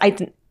it does,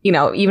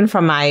 even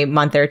from my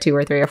month or 2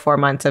 or 3 or 4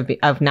 months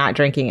of not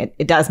drinking,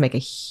 it does make a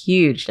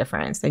huge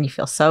difference and you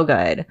feel so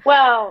good.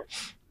 Well,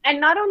 and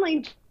not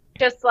only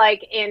just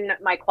like in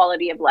my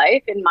quality of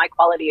life, in my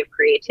quality of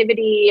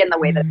creativity and the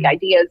way that the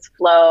ideas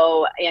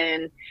flow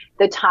and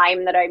the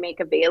time that I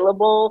make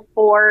available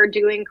for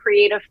doing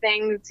creative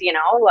things,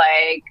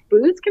 like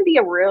booze can be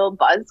a real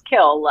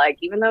buzzkill. Like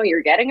even though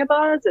you're getting a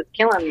buzz, it's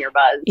killing your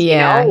buzz.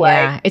 Yeah, Like,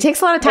 yeah. It takes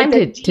a lot of time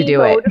to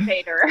do it.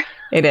 Demotivator.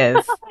 It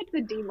is. It's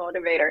a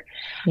demotivator.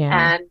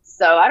 Yeah. And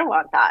so I don't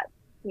want that.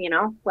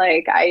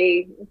 Like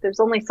there's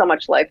only so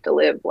much life to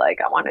live. Like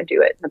I want to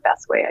do it in the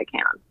best way I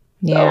can.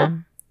 Yeah.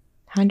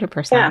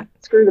 100%. Yeah,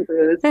 screw the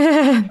booze.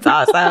 It's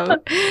awesome.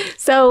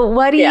 So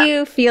what do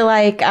you feel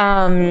like,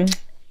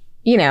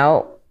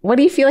 what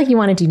do you feel like you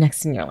want to do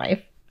next in your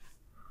life?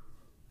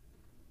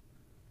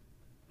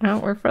 Oh,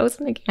 we're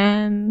frozen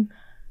again.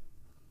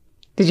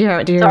 Did you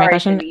hear my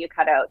question? Cindy, you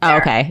cut out there. Oh,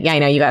 okay. Yeah, I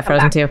know you got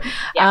frozen too.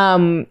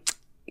 Yeah.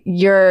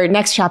 Your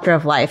next chapter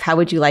of life, how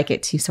would you like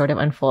it to sort of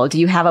unfold? Do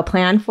you have a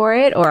plan for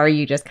it or are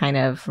you just kind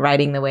of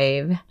riding the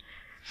wave?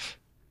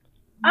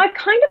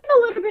 Kind of a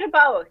little bit of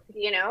both,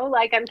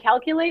 like I'm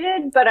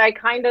calculated, but I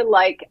kind of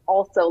like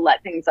also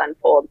let things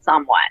unfold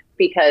somewhat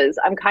because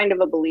I'm kind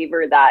of a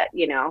believer that,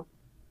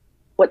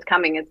 what's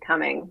coming is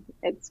coming.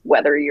 It's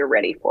whether you're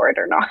ready for it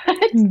or not.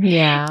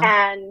 Yeah.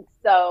 And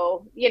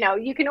so,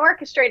 you can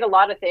orchestrate a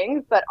lot of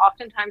things, but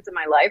oftentimes in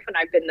my life, when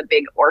I've been the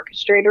big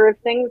orchestrator of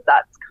things,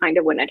 that's kind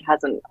of when it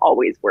hasn't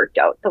always worked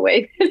out the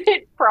way that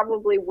it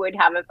probably would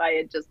have if I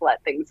had just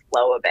let things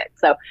flow a bit.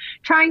 So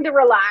trying to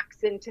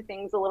relax into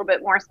things a little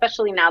bit more,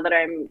 especially now that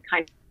I'm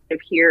kind of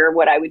here,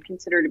 what I would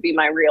consider to be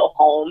my real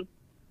home.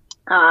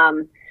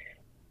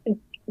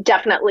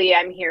 Definitely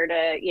I'm here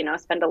to,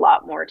 spend a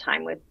lot more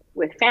time with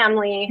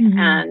family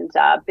and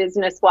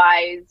business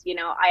wise,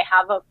 I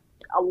have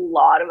a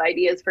lot of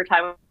ideas for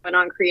Taiwan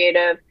on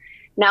Creative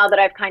now that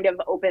I've kind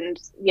of opened,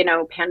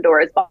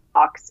 Pandora's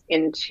box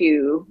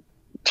into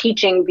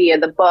teaching via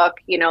the book.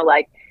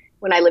 Like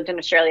when I lived in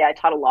Australia, I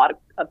taught a lot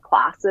of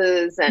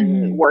classes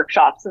and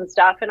workshops and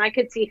stuff. And I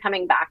could see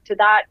coming back to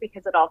that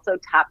because it also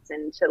taps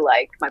into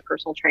like my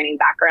personal training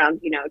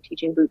background,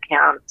 teaching boot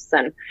camps.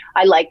 And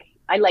I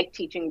like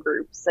teaching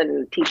groups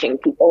and teaching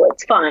people.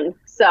 It's fun.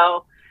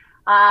 So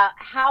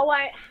how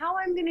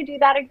I'm going to do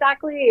that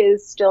exactly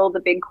is still the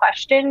big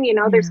question.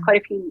 There's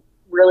quite a few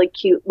really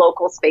cute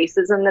local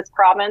spaces in this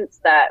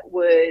province that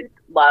would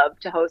love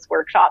to host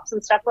workshops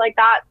and stuff like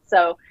that.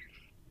 So,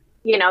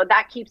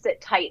 that keeps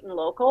it tight and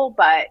local,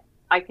 but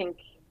I think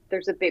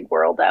there's a big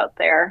world out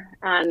there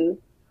and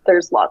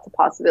there's lots of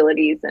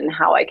possibilities in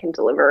how I can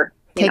deliver,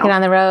 take it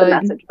on the road,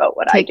 the message about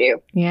what I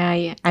do.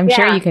 Yeah. I'm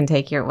sure you can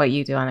take what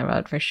you do on the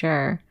road for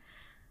sure.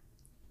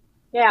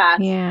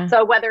 Yeah.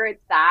 So whether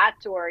it's that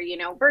or,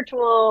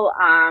 virtual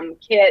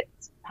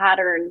kits,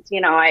 patterns,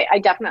 I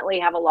definitely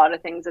have a lot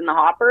of things in the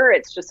hopper.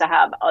 It's just to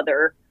have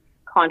other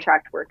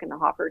contract work in the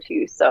hopper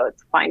too. So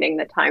it's finding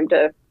the time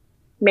to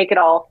make it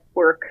all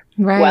work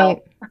right.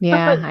 well.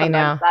 Yeah, I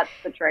know. That's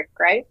the trick,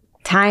 right?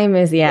 Time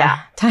is the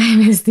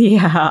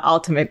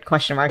ultimate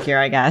question mark here,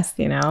 I guess,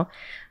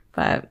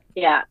 but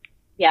yeah.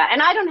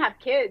 And I don't have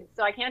kids,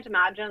 so I can't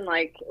imagine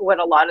like what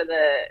a lot of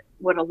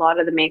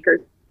the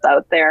makers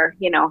out there,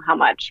 how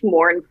much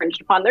more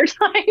infringed upon their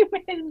time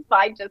is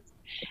by just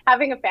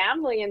having a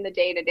family in the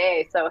day to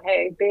day. So,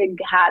 hey, big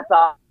hats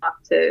off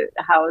to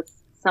how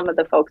some of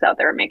the folks out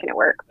there are making it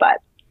work. But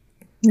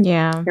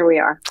yeah, here we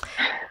are.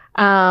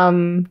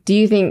 Do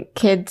you think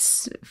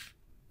kids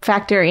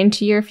factor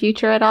into your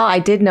future at all? I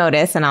did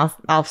notice, and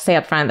I'll say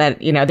up front that,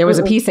 there was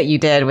a piece that you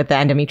did with the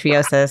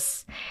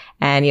endometriosis,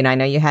 and, I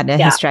know you had a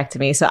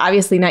hysterectomy. So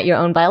obviously not your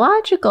own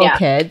biological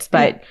kids,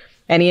 but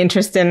any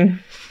interest in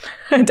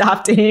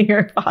adopting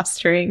or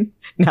fostering?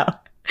 No.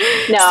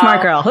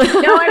 Smart girl.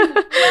 No, I'm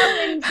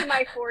well into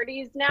my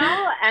 40s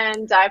now,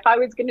 and if I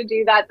was going to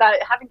do that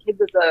having kids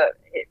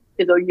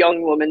is a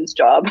young woman's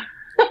job.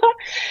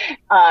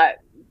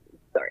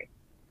 Sorry,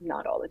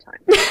 not all the time.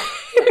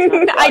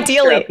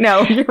 Ideally,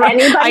 no. You're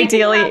right.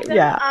 Ideally,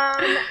 yeah.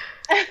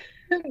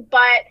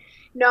 But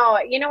no,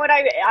 you know what?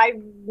 I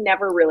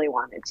never really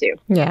wanted to.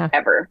 Yeah.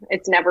 Ever.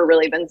 It's never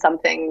really been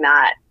something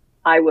that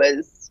I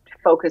was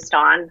focused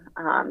on.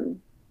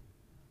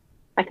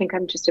 I think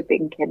I'm just a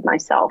big kid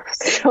myself.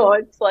 So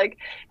it's like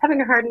having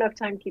a hard enough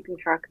time keeping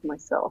track of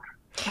myself.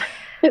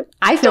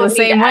 I feel the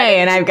same way,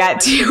 and I've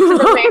got two.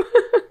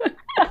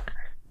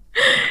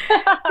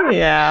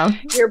 Yeah.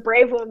 You're a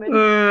brave woman.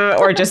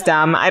 Or just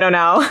dumb. I don't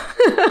know.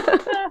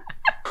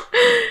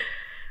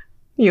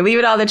 You leave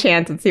it all to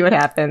chance and see what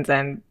happens,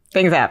 and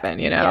things happen,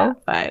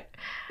 but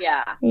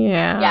yeah.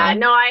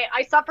 No,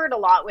 I suffered a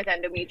lot with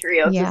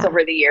endometriosis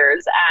over the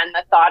years, and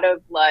the thought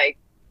of like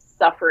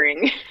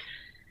suffering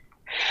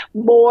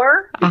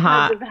more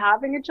because of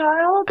having a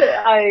child,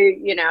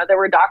 there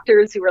were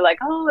doctors who were like,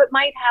 oh, it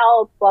might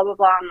help, blah blah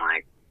blah. I'm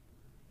like,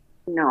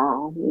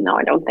 no,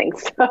 I don't think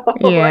so.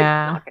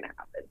 Yeah. Like, it's not gonna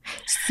happen.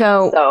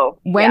 So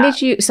when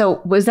did you,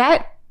 was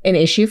that an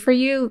issue for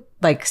you,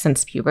 like,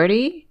 since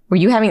puberty?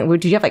 Did you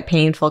have like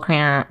painful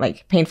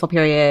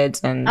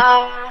periods and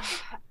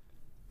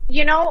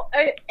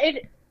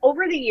it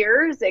over the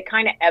years it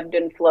kind of ebbed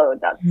and flowed.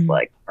 That's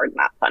like hard,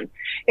 not fun.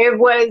 It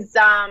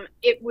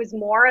was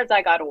more as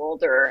I got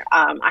older.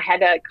 I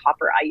had a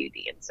copper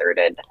IUD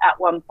inserted at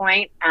one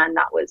point, and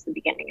that was the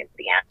beginning of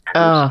the end.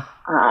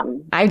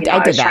 I did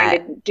that.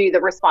 Trying to do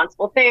the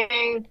responsible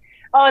thing.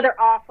 Oh,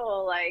 they're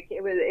awful. Like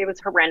it was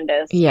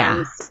horrendous. Yeah.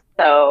 And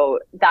so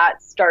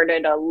that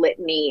started a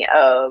litany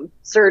of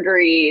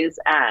surgeries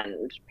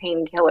and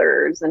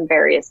painkillers and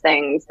various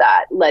things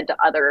that led to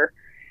other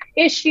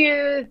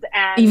issues.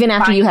 And even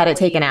after you had it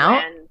taken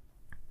out?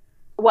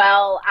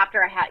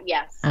 After I had,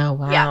 yes. Oh,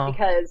 wow. Yeah,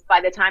 because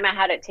by the time I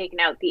had it taken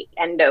out, the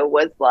endo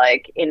was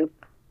like in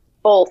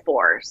full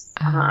force.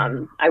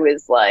 I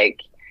was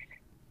like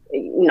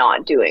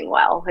not doing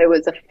well. It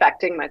was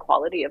affecting my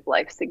quality of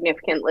life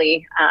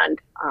significantly. And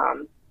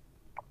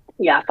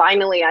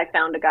finally I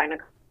found a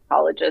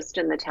gynecologist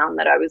in the town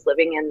that I was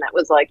living in that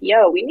was like,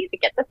 yo, we need to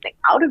get this thing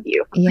out of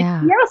you. I'm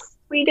like, yes,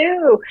 we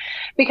do.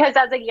 Because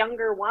as a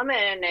younger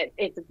woman,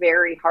 it's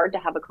very hard to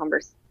have a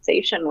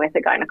conversation with a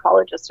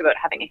gynecologist about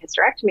having a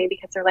hysterectomy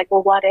because they're like,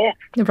 well, what if?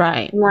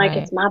 Right. I'm like,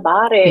 it's my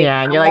body.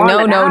 Yeah. And you're like,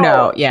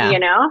 no.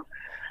 Yeah.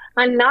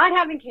 I'm not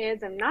having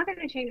kids. I'm not going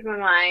to change my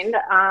mind.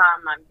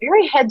 I'm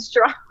very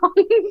headstrong.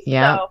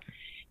 Yeah. So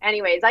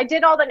anyways, I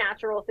did all the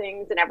natural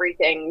things and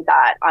everything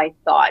that I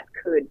thought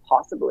could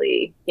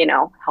possibly,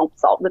 help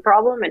solve the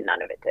problem, and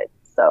none of it did.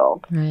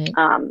 So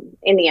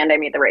in the end, I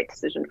made the right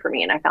decision for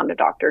me, and I found a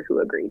doctor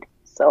who agreed.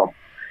 So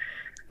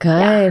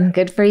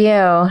good for you.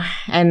 But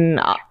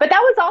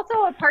that was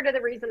also a part of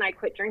the reason I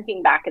quit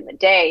drinking back in the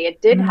day.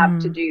 It did have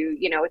to do,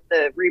 with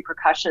the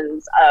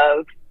repercussions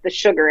of the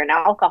sugar and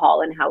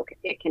alcohol and how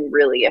it can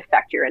really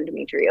affect your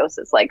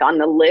endometriosis. Like on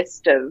the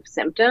list of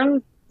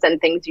symptoms and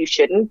things you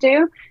shouldn't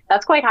do,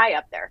 that's quite high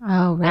up there.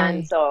 Oh, really?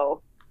 And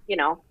so,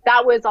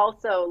 that was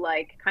also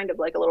like kind of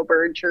like a little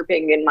bird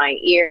chirping in my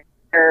ear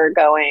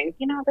going,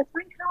 this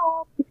might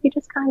help if you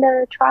just kind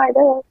of try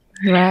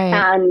this. Right.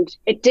 And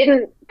it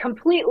didn't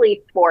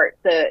completely thwart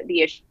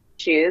the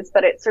issues,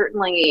 but it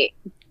certainly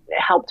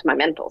helped my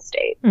mental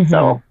state.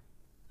 So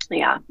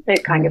yeah,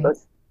 it kind of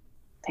goes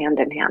hand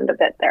in hand a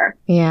bit there.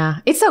 Yeah.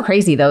 It's so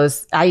crazy,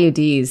 those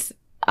IUDs.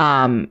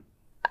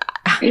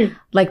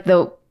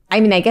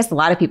 I guess a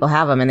lot of people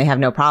have them and they have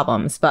no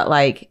problems, but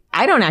like,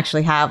 I don't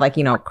actually have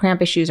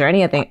cramp issues or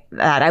anything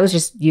that. I was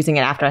just using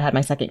it after I had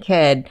my second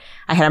kid.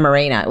 I had a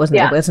Mirena. It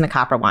wasn't a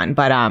copper one,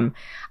 but,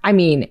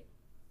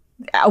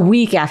 a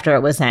week after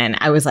it was in,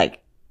 it was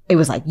like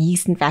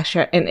yeast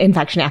infection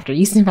after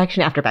yeast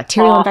infection after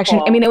bacterial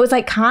infection. I mean, it was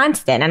like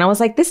constant. And I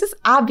was like, this is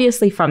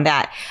obviously from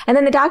that. And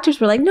then the doctors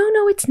were like, no,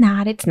 it's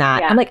not. It's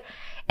not. Yeah. I'm like,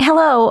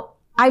 hello,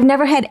 I've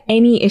never had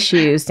any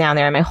issues down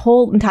there in my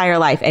whole entire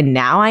life. And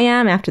now I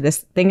am, after this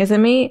thing is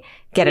in me,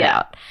 get it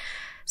out.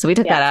 So we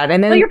took that out,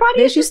 and then your body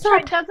the issue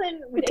stopped.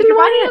 doesn't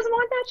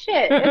want that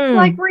shit. Mm-mm. It's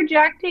like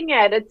rejecting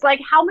it. It's like,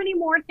 how many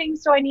more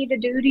things do I need to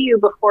do to you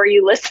before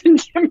you listen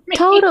to me?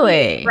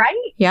 Totally.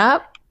 Right?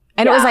 Yep.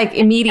 And it was like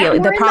immediately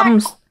the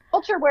problems.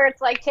 Culture where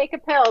it's like, take a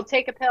pill,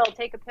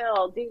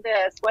 do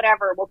this,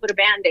 whatever. We'll put a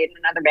Band-Aid and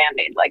another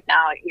Band-Aid. Like,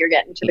 now you're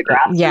getting to the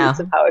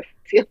grassroots of how I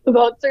feel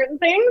about certain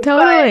things.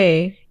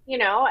 Totally.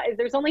 But,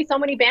 there's only so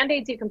many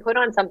Band-Aids you can put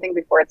on something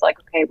before it's like,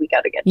 okay, we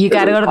got to get. You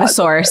got to go to the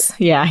source.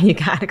 Yeah, you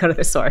got to go to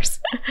the source.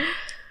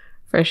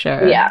 For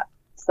sure. Yeah.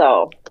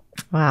 So.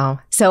 Wow.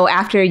 So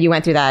after you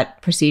went through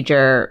that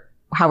procedure,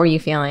 how were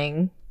you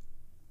feeling?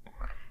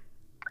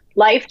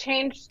 Life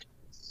changed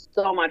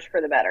so much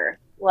for the better.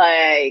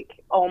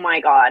 Like, oh my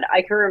God.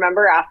 I can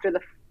remember after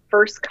the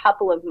first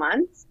couple of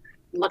months,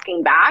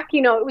 looking back,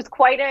 it was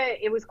quite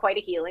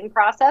a healing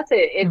process.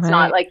 It's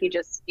not like you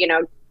just,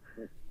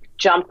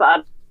 jump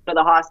up to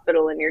the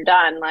hospital and you're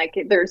done.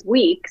 Like, there's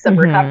weeks of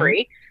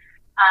recovery.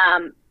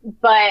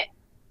 But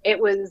it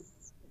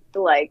was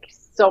like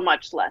so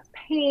much less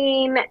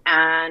pain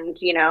and,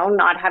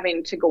 not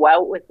having to go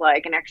out with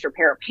like an extra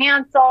pair of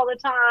pants all the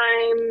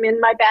time in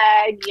my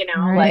bag,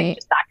 like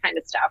just that kind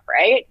of stuff.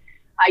 Right.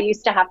 I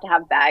used to have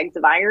bags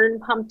of iron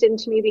pumped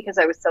into me because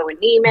I was so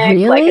anemic.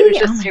 Really? Like, it was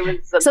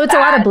just, so it's a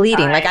lot of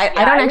bleeding. Time. Like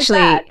I don't actually,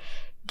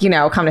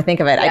 come to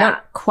think of it, I don't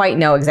quite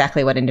know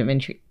exactly what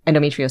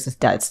endometriosis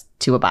does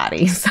to a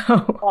body. So.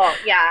 Oh,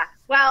 yeah.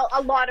 Well,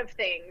 a lot of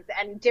things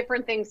and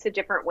different things to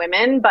different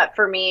women. But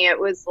for me, it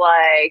was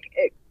like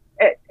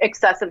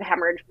excessive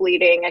hemorrhage,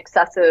 bleeding,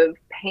 excessive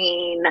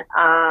pain,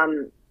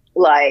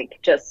 like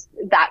just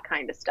that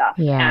kind of stuff.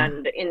 Yeah.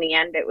 And in the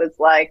end, it was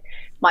like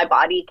my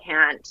body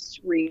can't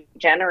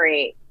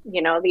regenerate,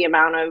 the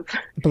amount of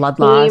blood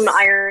loss,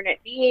 iron it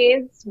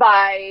needs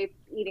by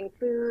eating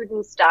food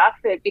and stuff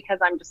because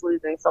I'm just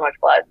losing so much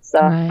blood. So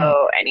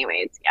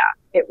anyways,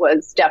 it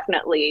was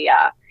definitely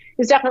a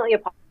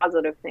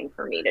positive thing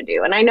for me to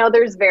do. And I know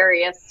there's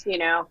various,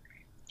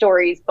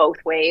 stories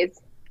both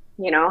ways.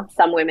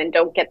 Some women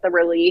don't get the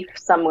relief.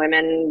 Some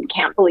women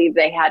can't believe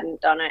they hadn't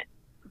done it,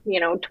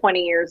 20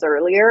 years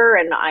earlier.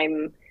 And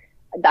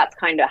that's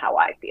kind of how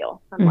I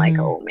feel. I'm like,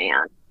 oh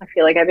man, I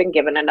feel like I've been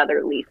given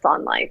another lease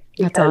on life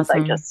because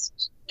I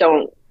just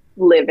don't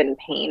live in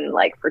pain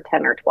like for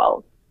 10 or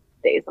 12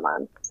 days a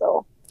month.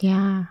 So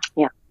yeah.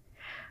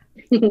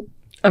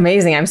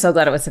 Amazing. I'm so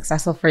glad it was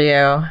successful for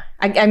you.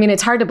 I mean,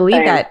 it's hard to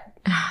believe that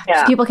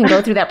people can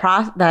go through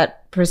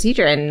that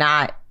procedure and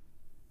not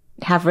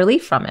have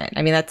relief from it.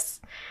 I mean,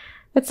 that's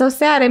so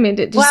sad. I mean,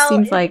 it just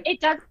seems like it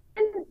doesn't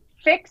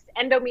fix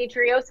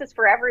endometriosis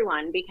for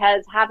everyone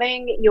because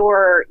having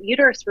your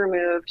uterus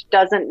removed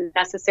doesn't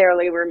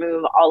necessarily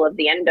remove all of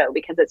the endo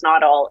because it's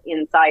not all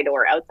inside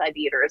or outside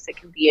the uterus. It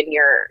can be in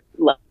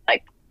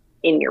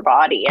your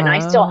body. And I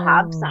still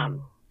have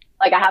some.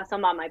 Like, I have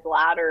some on my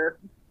bladder,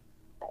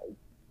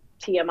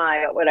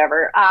 TMI or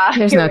whatever.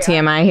 There's no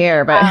TMI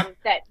here, but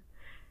that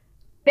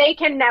they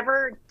can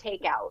never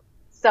take out.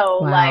 So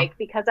like,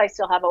 because I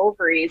still have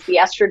ovaries, the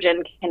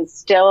estrogen can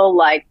still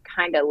like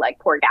kind of like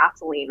pour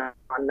gasoline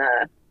on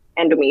the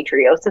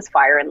endometriosis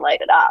fire and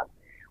light it up.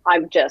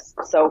 I've just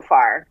so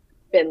far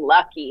been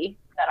lucky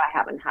that I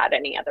haven't had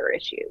any other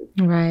issues.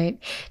 Right.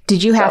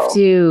 Did you have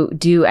to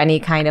do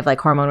any kind of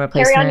like hormone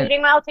replacement? Carry on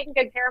eating well, taking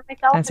good care of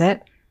myself. That's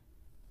it?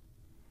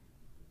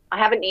 I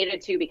haven't needed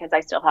to because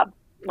I still have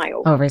my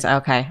ovaries.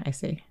 Okay, I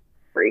see.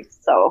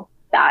 So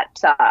that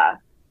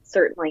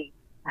certainly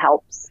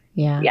helps.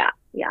 Yeah.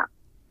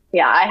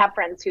 Yeah, I have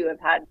friends who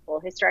have had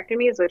full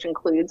hysterectomies, which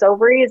includes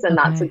ovaries, and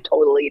that's a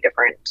totally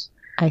different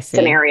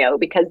scenario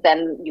because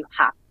then you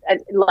have,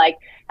 like,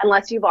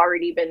 unless you've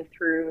already been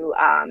through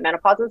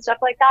menopause and stuff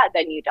like that,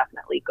 then you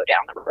definitely go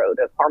down the road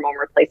of hormone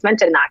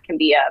replacement, and that can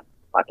be a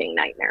fucking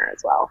nightmare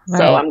as well. Right.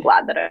 So I'm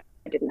glad that I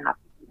didn't have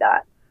to do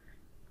that.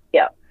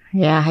 Yeah.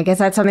 Yeah, I guess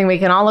that's something we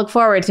can all look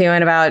forward to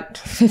in about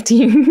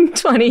 15,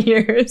 20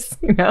 years.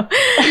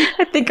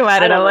 I think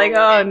about it. I'm like,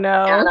 oh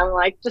no. And I'm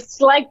like, just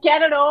like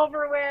get it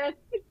over with.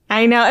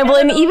 I know. Well,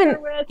 and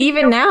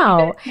even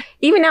now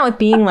with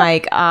being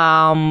like,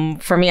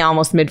 for me,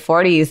 almost mid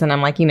 40s, and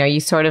I'm like, you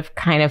sort of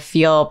kind of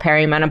feel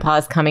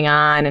perimenopause coming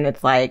on, and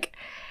it's like,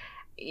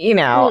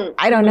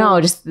 I don't know,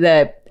 just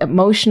the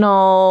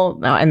emotional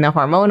and the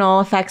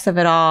hormonal effects of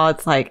it all.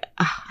 It's like,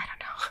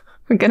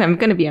 I'm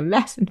gonna be a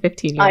mess in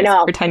 15 years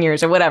or 10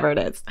 years or whatever it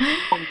is.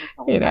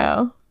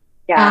 Yeah.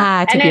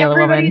 And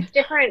everybody's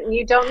different.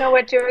 You don't know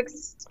what to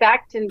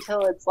expect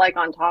until it's like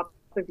on top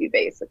of you,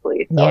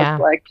 basically. So it's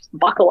like, just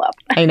buckle up.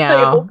 I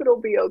know. I hope it'll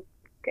be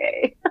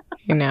okay.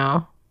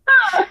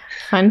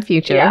 Fun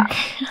future.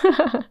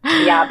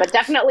 Yeah, but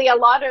definitely a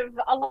lot of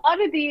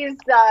these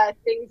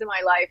things in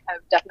my life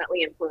have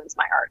definitely influenced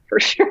my art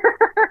for sure.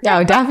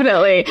 No,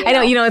 definitely. I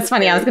know. It's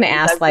funny. I was going to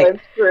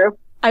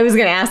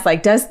ask,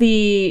 like, does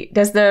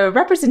the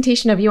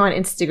representation of you on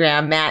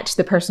Instagram match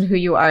the person who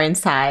you are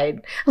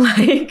inside?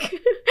 Like,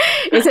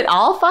 is it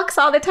all fucks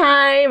all the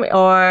time,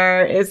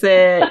 or is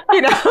it,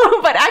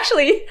 but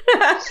actually,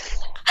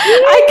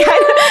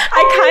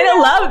 I kind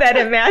of love that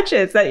it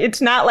matches, that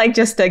it's not like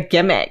just a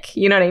gimmick.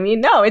 You know what I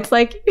mean? No, it's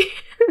like,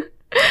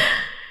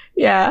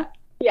 yeah.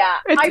 Yeah.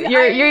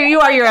 You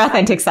are your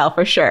authentic self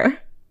for sure.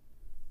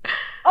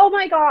 Oh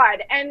my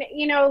God. And,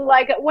 you know,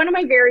 like one of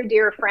my very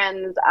dear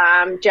friends,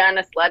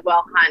 Janice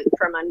Ledwell Hunt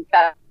from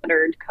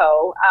Unfettered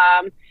Co.,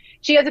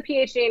 she has a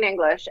PhD in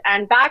English.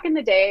 And back in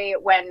the day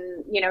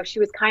when, you know, she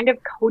was kind of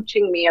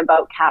coaching me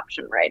about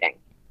caption writing,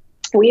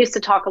 we used to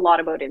talk a lot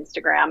about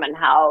Instagram and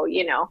how,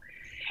 you know,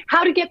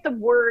 how to get the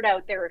word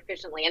out there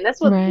efficiently. And this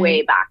was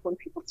way back when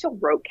people still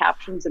wrote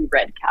captions and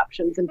read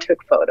captions and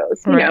took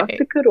photos, you know,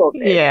 the good old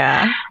days.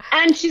 Yeah.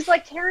 And she's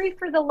like, Terri,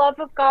 for the love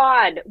of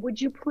God,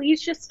 would you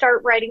please just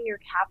start writing your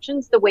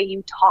captions the way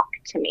you talk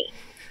to me?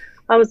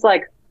 I was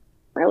like,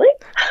 really?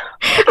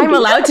 I'm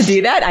allowed to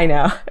do that? I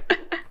know.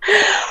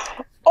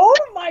 Oh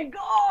my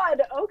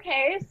God.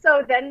 Okay.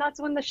 So then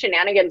that's when the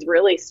shenanigans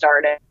really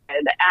started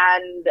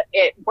and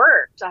it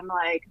worked. I'm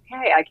like,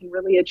 okay, I can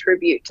really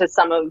attribute to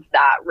some of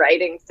that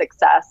writing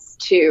success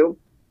to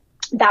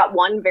that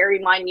one very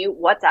minute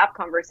WhatsApp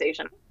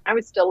conversation. I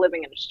was still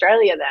living in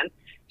Australia then.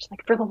 She's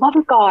like, for the love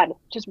of God,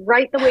 just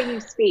write the way you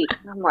speak.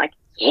 And I'm like,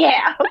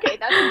 yeah, okay,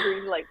 that's a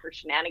green light for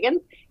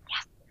shenanigans.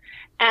 Yes.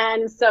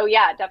 And so,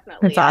 yeah,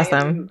 definitely. That's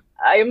awesome.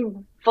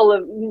 I'm full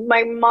of,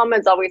 my mom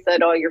has always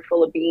said, oh, you're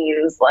full of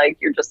beans. Like,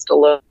 you're just a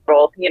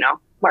little, you know,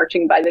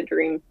 marching by the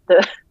dream.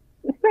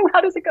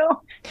 How does it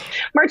go?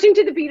 Marching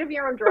to the beat of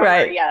your own drum.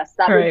 Right. Yes,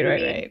 that would be me.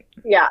 Right.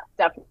 Yeah,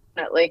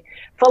 definitely.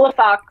 Full of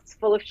fucks,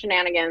 full of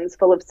shenanigans,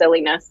 full of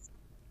silliness.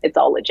 It's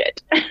all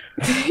legit.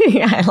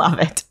 Yeah, I love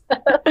it.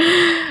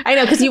 I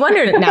know, because you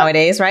wonder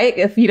nowadays, right?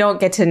 If you don't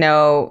get to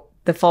know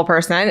the full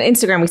person. On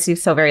Instagram, we see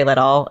so very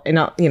little, you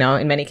know,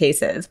 in many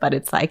cases, but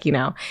it's like, you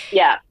know,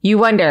 you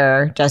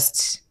wonder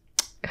just,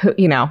 who,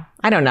 you know,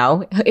 I don't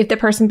know if the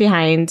person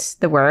behind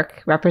the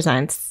work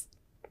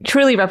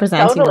truly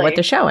represents you know, what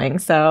they're showing.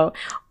 So,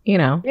 you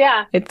know,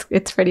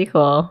 it's pretty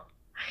cool.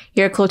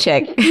 You're a cool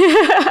chick.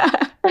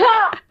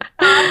 Oh,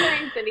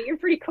 thanks, Cindy. You're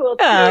pretty cool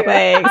too. Oh,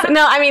 thanks.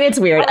 No, I mean, it's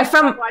weird.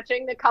 From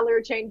watching the color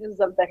changes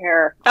of the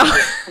hair.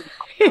 Oh.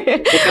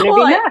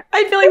 Well,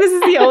 I feel like this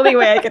is the only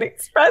way I can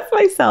express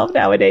myself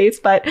nowadays.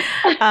 But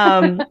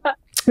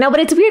no, but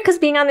it's weird because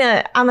being on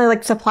the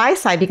like supply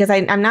side, because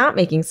I'm not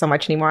making so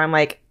much anymore. I'm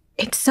like,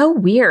 it's so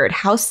weird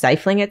how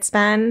stifling it's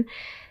been.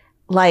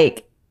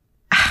 Like,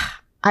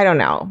 I don't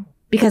know,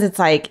 because it's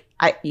like,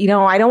 I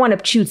don't want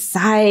to choose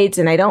sides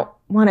and I don't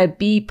want to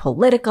be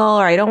political,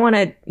 or I don't want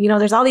to, you know,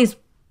 there's all these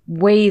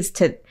ways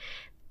to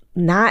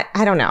not,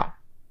 I don't know,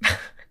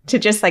 to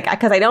just like,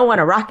 because I don't want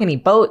to rock any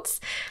boats.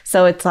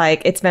 So it's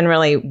like, it's been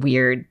really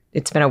weird.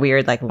 It's been a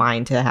weird like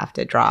line to have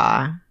to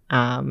draw.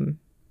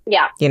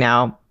 You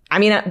know, I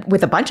mean,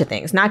 with a bunch of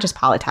things, not just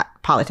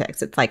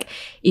politics. It's like,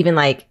 even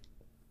like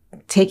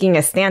taking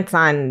a stance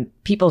on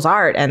people's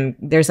art, and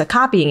there's a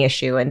copying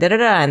issue and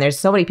and there's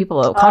so many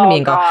people who come to me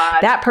and go,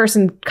 that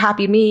person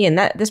copied me and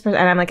this person,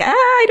 and I'm like,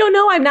 I don't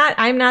know,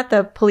 I'm not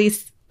the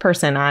police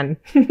person on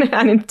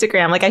on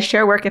Instagram. Like, I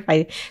share work if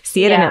I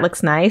see it and it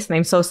looks nice, and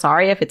I'm so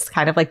sorry if it's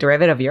kind of like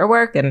derivative of your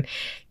work, and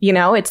you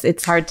know,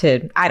 it's hard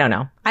to, I don't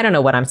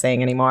know what I'm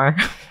saying anymore.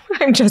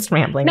 I'm just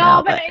rambling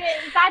now, but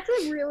that's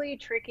a really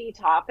tricky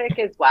topic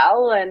as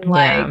well, and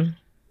like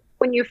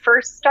when you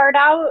first start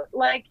out,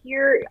 like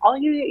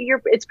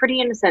it's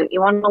pretty innocent.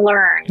 You want to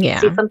learn. You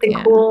see something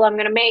cool, I'm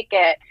going to make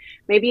it.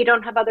 Maybe you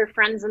don't have other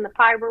friends in the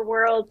fiber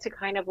world to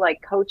kind of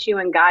like coach you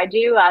and guide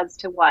you as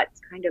to what's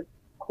kind of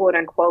quote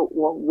unquote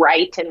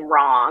right and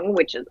wrong,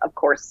 which is, of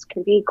course,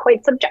 can be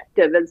quite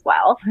subjective as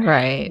well.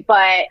 Right.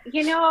 But,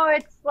 you know,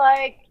 it's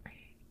like,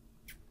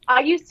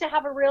 I used to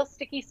have a real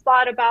sticky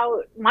spot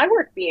about my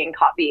work being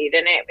copied,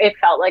 and it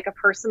felt like a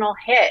personal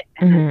hit.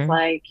 And it's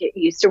like, it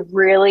used to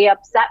really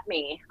upset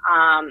me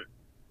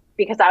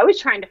because I was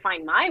trying to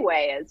find my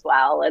way as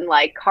well and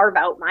like carve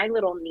out my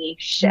little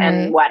niche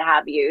and what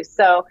have you.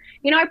 So,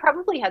 you know, I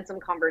probably had some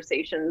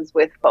conversations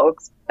with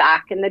folks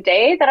back in the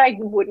day that I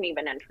wouldn't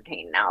even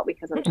entertain now,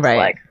 because I'm just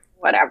like,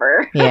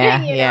 whatever.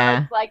 Yeah. You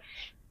know, it's like,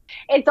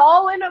 it's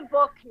all in a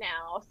book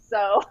now.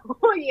 So,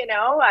 you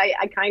know,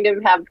 I kind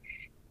of have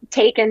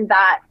taken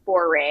that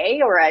foray,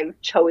 or I've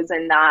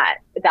chosen that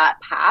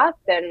path,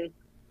 and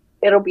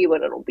it'll be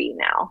what it'll be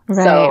now.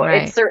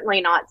 It's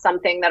certainly not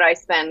something that I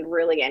spend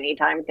really any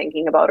time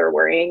thinking about or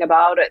worrying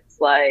about. It's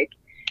like,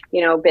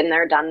 you know, been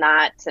there, done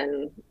that.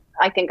 And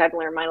I think I've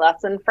learned my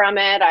lesson from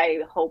it. I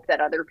hope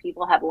that other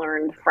people have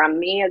learned from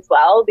me as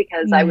well,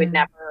 because I would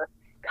never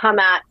come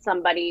at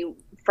somebody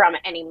from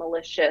any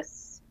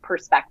malicious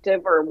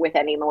perspective or with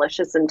any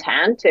malicious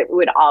intent. It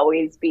would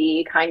always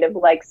be kind of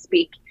like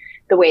speak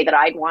the way that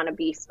I'd want to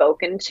be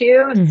spoken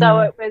to. So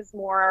it was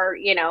more,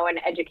 you know, an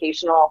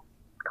educational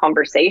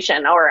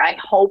conversation, or I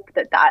hope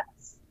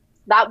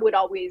that would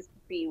always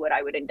be what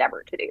I would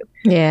endeavor to do.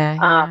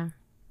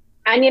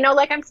 And, you know,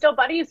 like, I'm still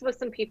buddies with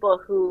some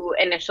people who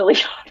initially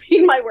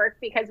copied my work,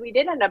 because we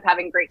did end up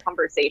having great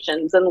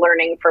conversations and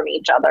learning from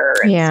each other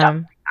and stuff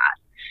like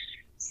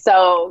that.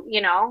 So,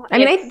 I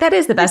mean, that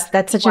is the best.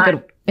 That's such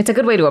it's a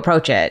good way to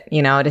approach it,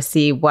 to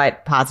see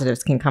what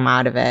positives can come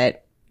out of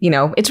it.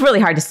 It's really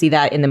hard to see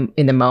that in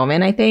the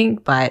moment, I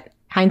think, but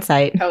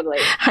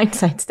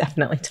hindsight's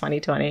definitely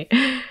 2020.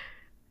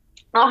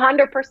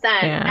 100%.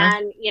 Yeah.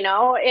 And,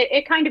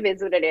 it kind of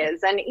is what it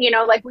is. And,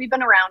 like we've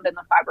been around in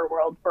the fiber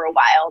world for a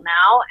while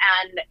now,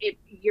 and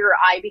your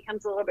eye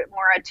becomes a little bit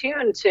more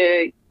attuned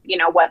to,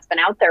 what's been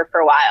out there for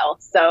a while.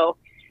 So,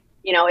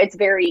 it's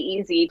very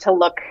easy to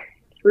look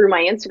through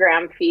my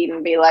Instagram feed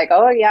and be like,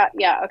 oh yeah,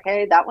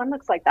 okay, that one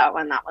looks like that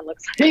one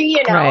looks like,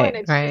 right, and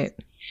it's right.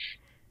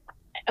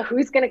 Just,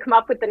 who's going to come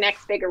up with the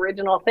next big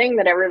original thing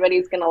that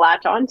everybody's going to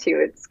latch onto?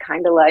 It's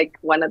kind of like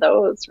one of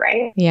those,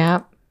 right?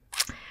 Yeah.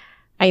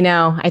 I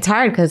know. It's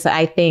hard because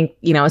I think,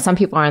 some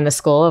people are in the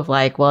school of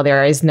like, well,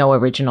 there's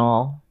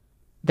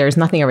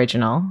nothing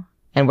original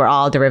and we're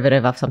all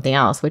derivative of something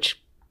else,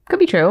 which could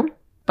be true,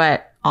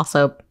 but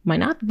also might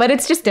not. But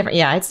it's just different.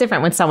 Yeah, it's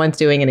different when someone's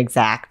doing an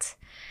exact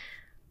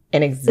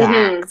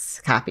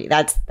copy.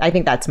 I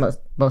think that's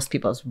most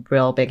people's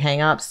real big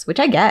hangups, which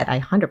I get.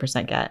 I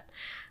 100% get.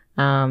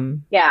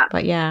 Yeah.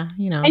 But yeah,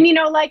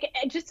 And like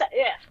just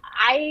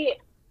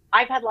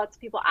I've had lots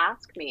of people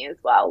ask me as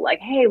well, like,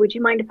 hey, would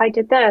you mind if I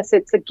did this?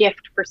 It's a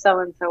gift for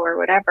so-and-so or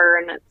whatever.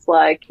 And it's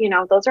like,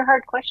 those are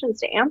hard questions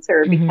to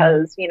answer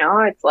because,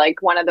 it's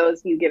like one of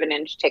those you give an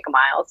inch, take a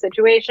mile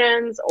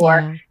situations, or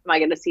am I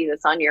going to see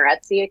this on your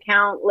Etsy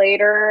account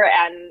later?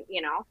 And,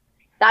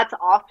 that's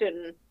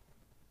often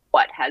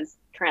what has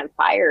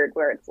transpired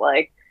where it's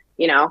like,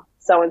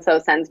 so-and-so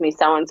sends me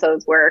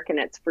so-and-so's work and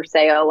it's for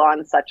sale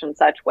on such and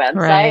such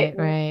website.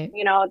 Right.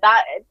 And,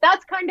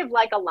 that's kind of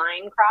like a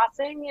line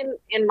crossing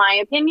in my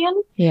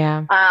opinion.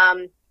 Yeah.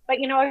 But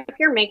if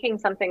you're making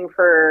something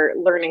for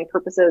learning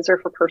purposes or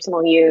for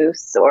personal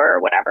use or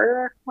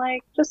whatever,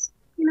 like just,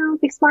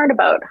 be smart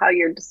about how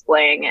you're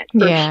displaying it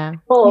for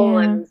people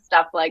and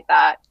stuff like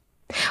that.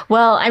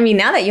 Well, I mean,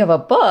 now that you have a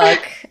book,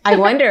 I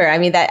wonder,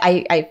 that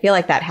I feel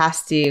like that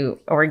has to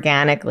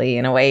organically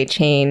in a way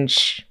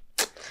change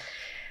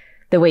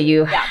the way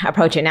you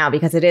approach it now,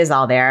 because it is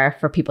all there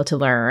for people to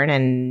learn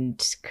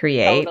and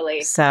create. Totally.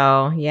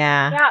 So,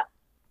 yeah.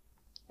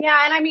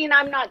 Yeah. And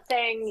I'm not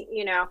saying,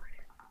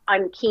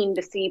 I'm keen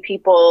to see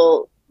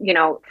people,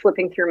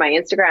 flipping through my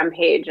Instagram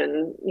page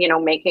and,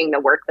 making the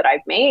work that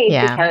I've made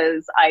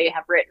because I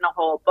have written a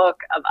whole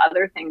book of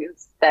other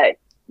things that,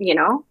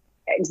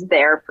 it's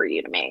there for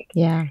you to make.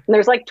 Yeah. And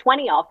there's like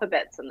 20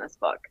 alphabets in this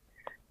book.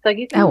 So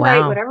you can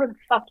write whatever the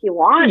fuck you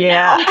want.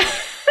 Yeah.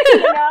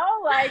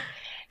 Now. Like,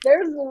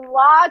 there's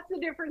lots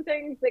of different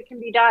things that can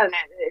be done. And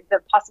the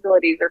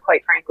possibilities are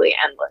quite frankly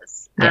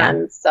endless. Yeah.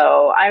 And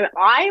so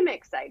I'm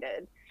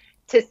excited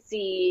to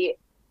see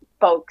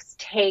folks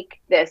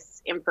take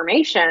this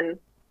information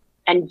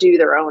and do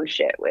their own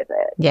shit with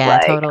it. Yeah,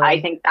 totally.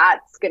 I think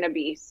that's going to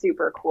be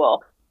super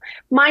cool.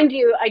 Mind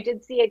you, I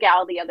did see a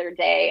gal the other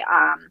day.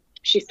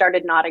 She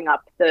started knotting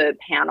up the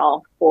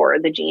panel for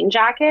the jean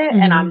jacket.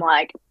 And I'm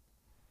like,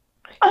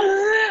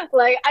 I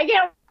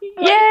can't.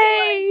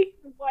 Yay!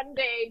 One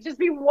day, just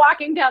be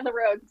walking down the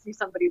road and see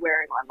somebody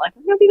wearing one. Like,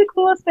 it's gonna be the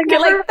coolest thing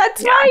ever. Like,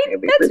 that's fine.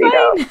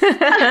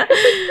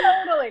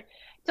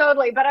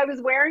 Totally. But I was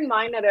wearing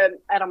mine at a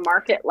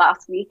market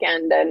last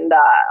weekend, and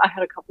I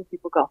had a couple of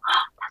people go,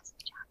 "Oh, that's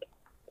the jacket."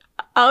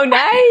 Oh,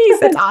 nice!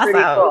 That's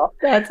awesome. Cool.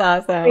 That's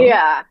awesome.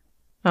 Yeah.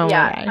 Oh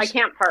yeah, my gosh. I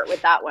can't part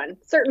with that one.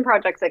 Certain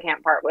projects I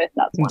can't part with.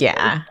 That's one.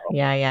 Yeah.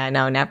 Yeah.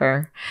 No,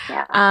 never.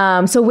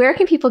 Yeah. So where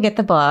can people get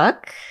the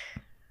book?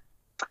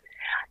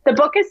 The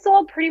book is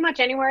sold pretty much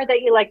anywhere that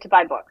you like to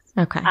buy books.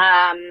 Okay.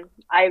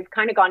 I've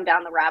kind of gone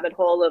down the rabbit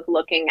hole of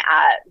looking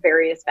at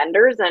various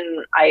vendors,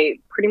 and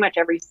pretty much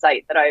every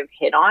site that I've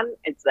hit on,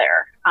 it's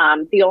there.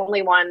 The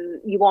only one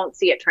you won't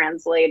see it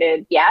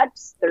translated yet.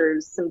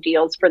 There's some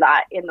deals for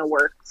that in the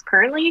works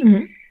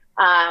currently.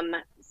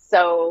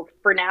 So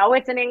for now,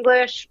 it's in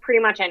English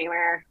pretty much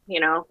anywhere.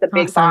 The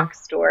big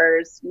box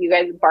stores, you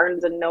guys,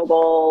 Barnes and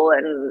Noble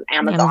and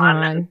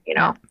Amazon.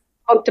 And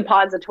Book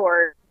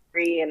Depository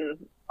and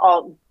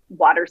all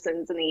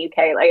Watersons in the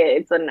UK. Like,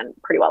 it's in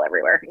pretty well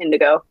everywhere.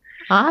 Indigo.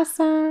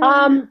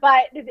 Awesome.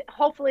 But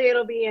hopefully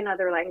it'll be in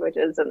other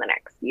languages in the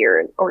next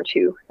year or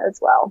two as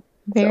well.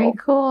 Very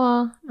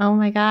cool. Oh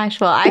my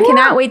gosh. Well, I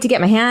cannot wait to get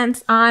my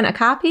hands on a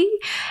copy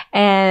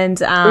and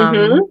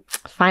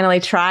finally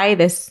try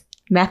this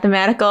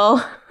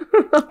mathematical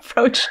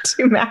approach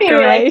to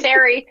macrame. Like,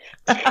 Terri,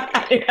 I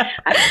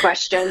have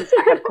questions.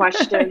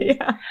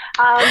 Yeah.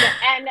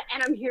 And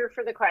I'm here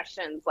for the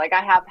questions. Like,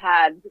 I have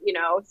had,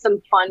 some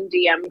fun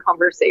DM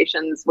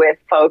conversations with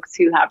folks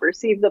who have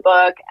received the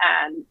book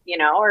and,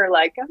 are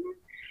like,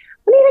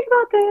 what do you think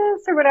about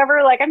this or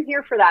whatever? Like, I'm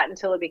here for that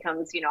until it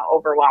becomes,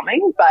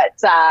 overwhelming. But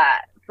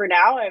for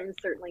now, I'm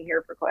certainly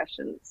here for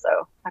questions.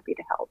 So happy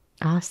to help.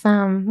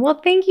 Awesome.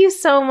 Well, thank you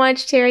so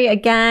much, Terri,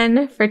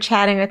 again, for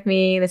chatting with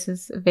me. This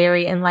is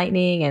very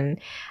enlightening, and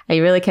I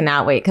really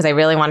cannot wait because I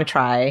really want to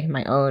try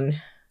my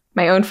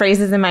own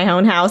phrases in my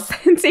own house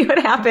and see what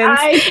happens.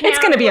 It's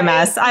going to be a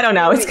mess. I don't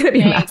know. It's going to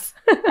be a mess.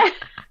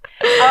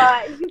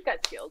 You've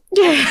got skills.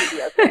 Okay.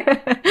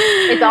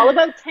 It's all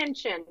about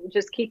tension.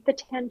 Just keep the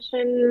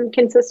tension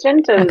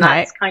consistent, and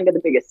that's kind of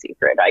the biggest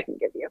secret I can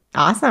give you.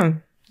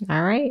 Awesome.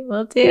 All right,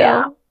 will do.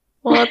 Yeah.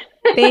 Well,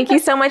 thank you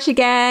so much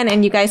again.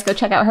 And you guys go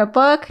check out her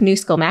book, New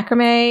School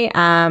Macrame.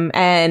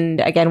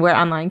 And again, where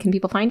online can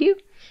people find you?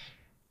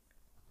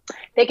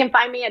 They can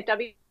find me at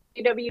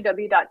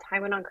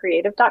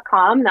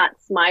www.taiwanoncreative.com.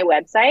 That's my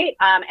website.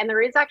 And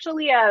there is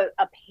actually a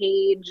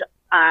page,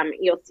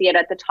 you'll see it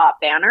at the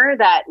top banner,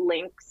 that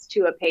links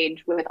to a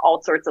page with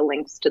all sorts of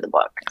links to the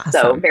book. Awesome.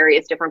 So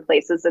various different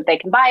places that they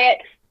can buy it.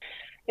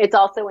 It's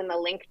also in the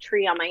link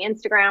tree on my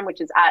Instagram, which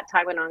is at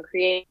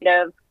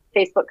 @TaiwanOnCreative.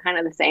 Facebook, kind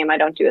of the same. I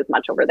don't do as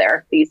much over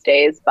there these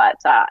days, but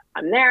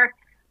I'm there.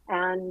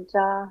 And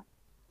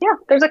yeah,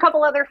 there's a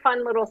couple other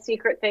fun little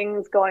secret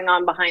things going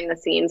on behind the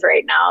scenes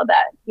right now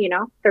that, you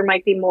know, there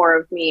might be more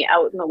of me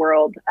out in the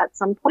world at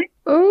some point.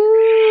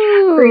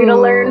 Ooh. For you to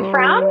learn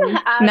from.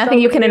 Nothing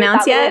you can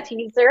announce yet?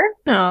 Teaser.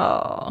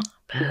 Oh.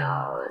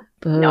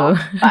 No.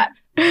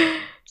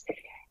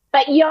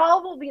 But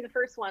y'all will be the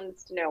first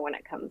ones to know when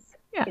it comes.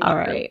 Yeah. All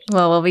right.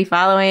 Well, we'll be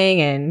following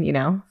and, you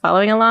know,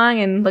 following along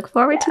and look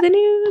forward to the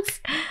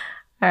news.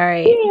 All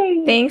right.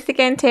 Yay. Thanks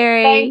again,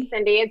 Terri. Thanks,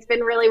 Cindy. It's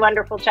been really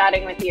wonderful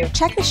chatting with you.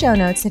 Check the show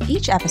notes of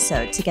each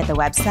episode to get the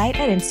website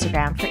and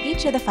Instagram for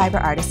each of the fiber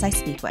artists I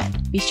speak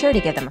with. Be sure to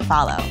give them a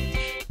follow.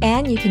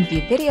 And you can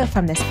view video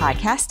from this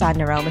podcast on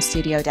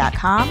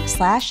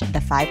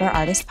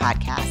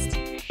neromastudio.com/thefiberartistpodcast.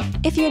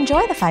 If you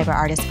enjoy the Fiber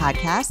Artist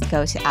Podcast,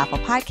 go to Apple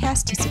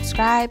Podcasts to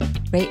subscribe,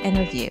 rate, and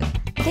review.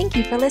 Thank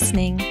you for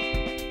listening.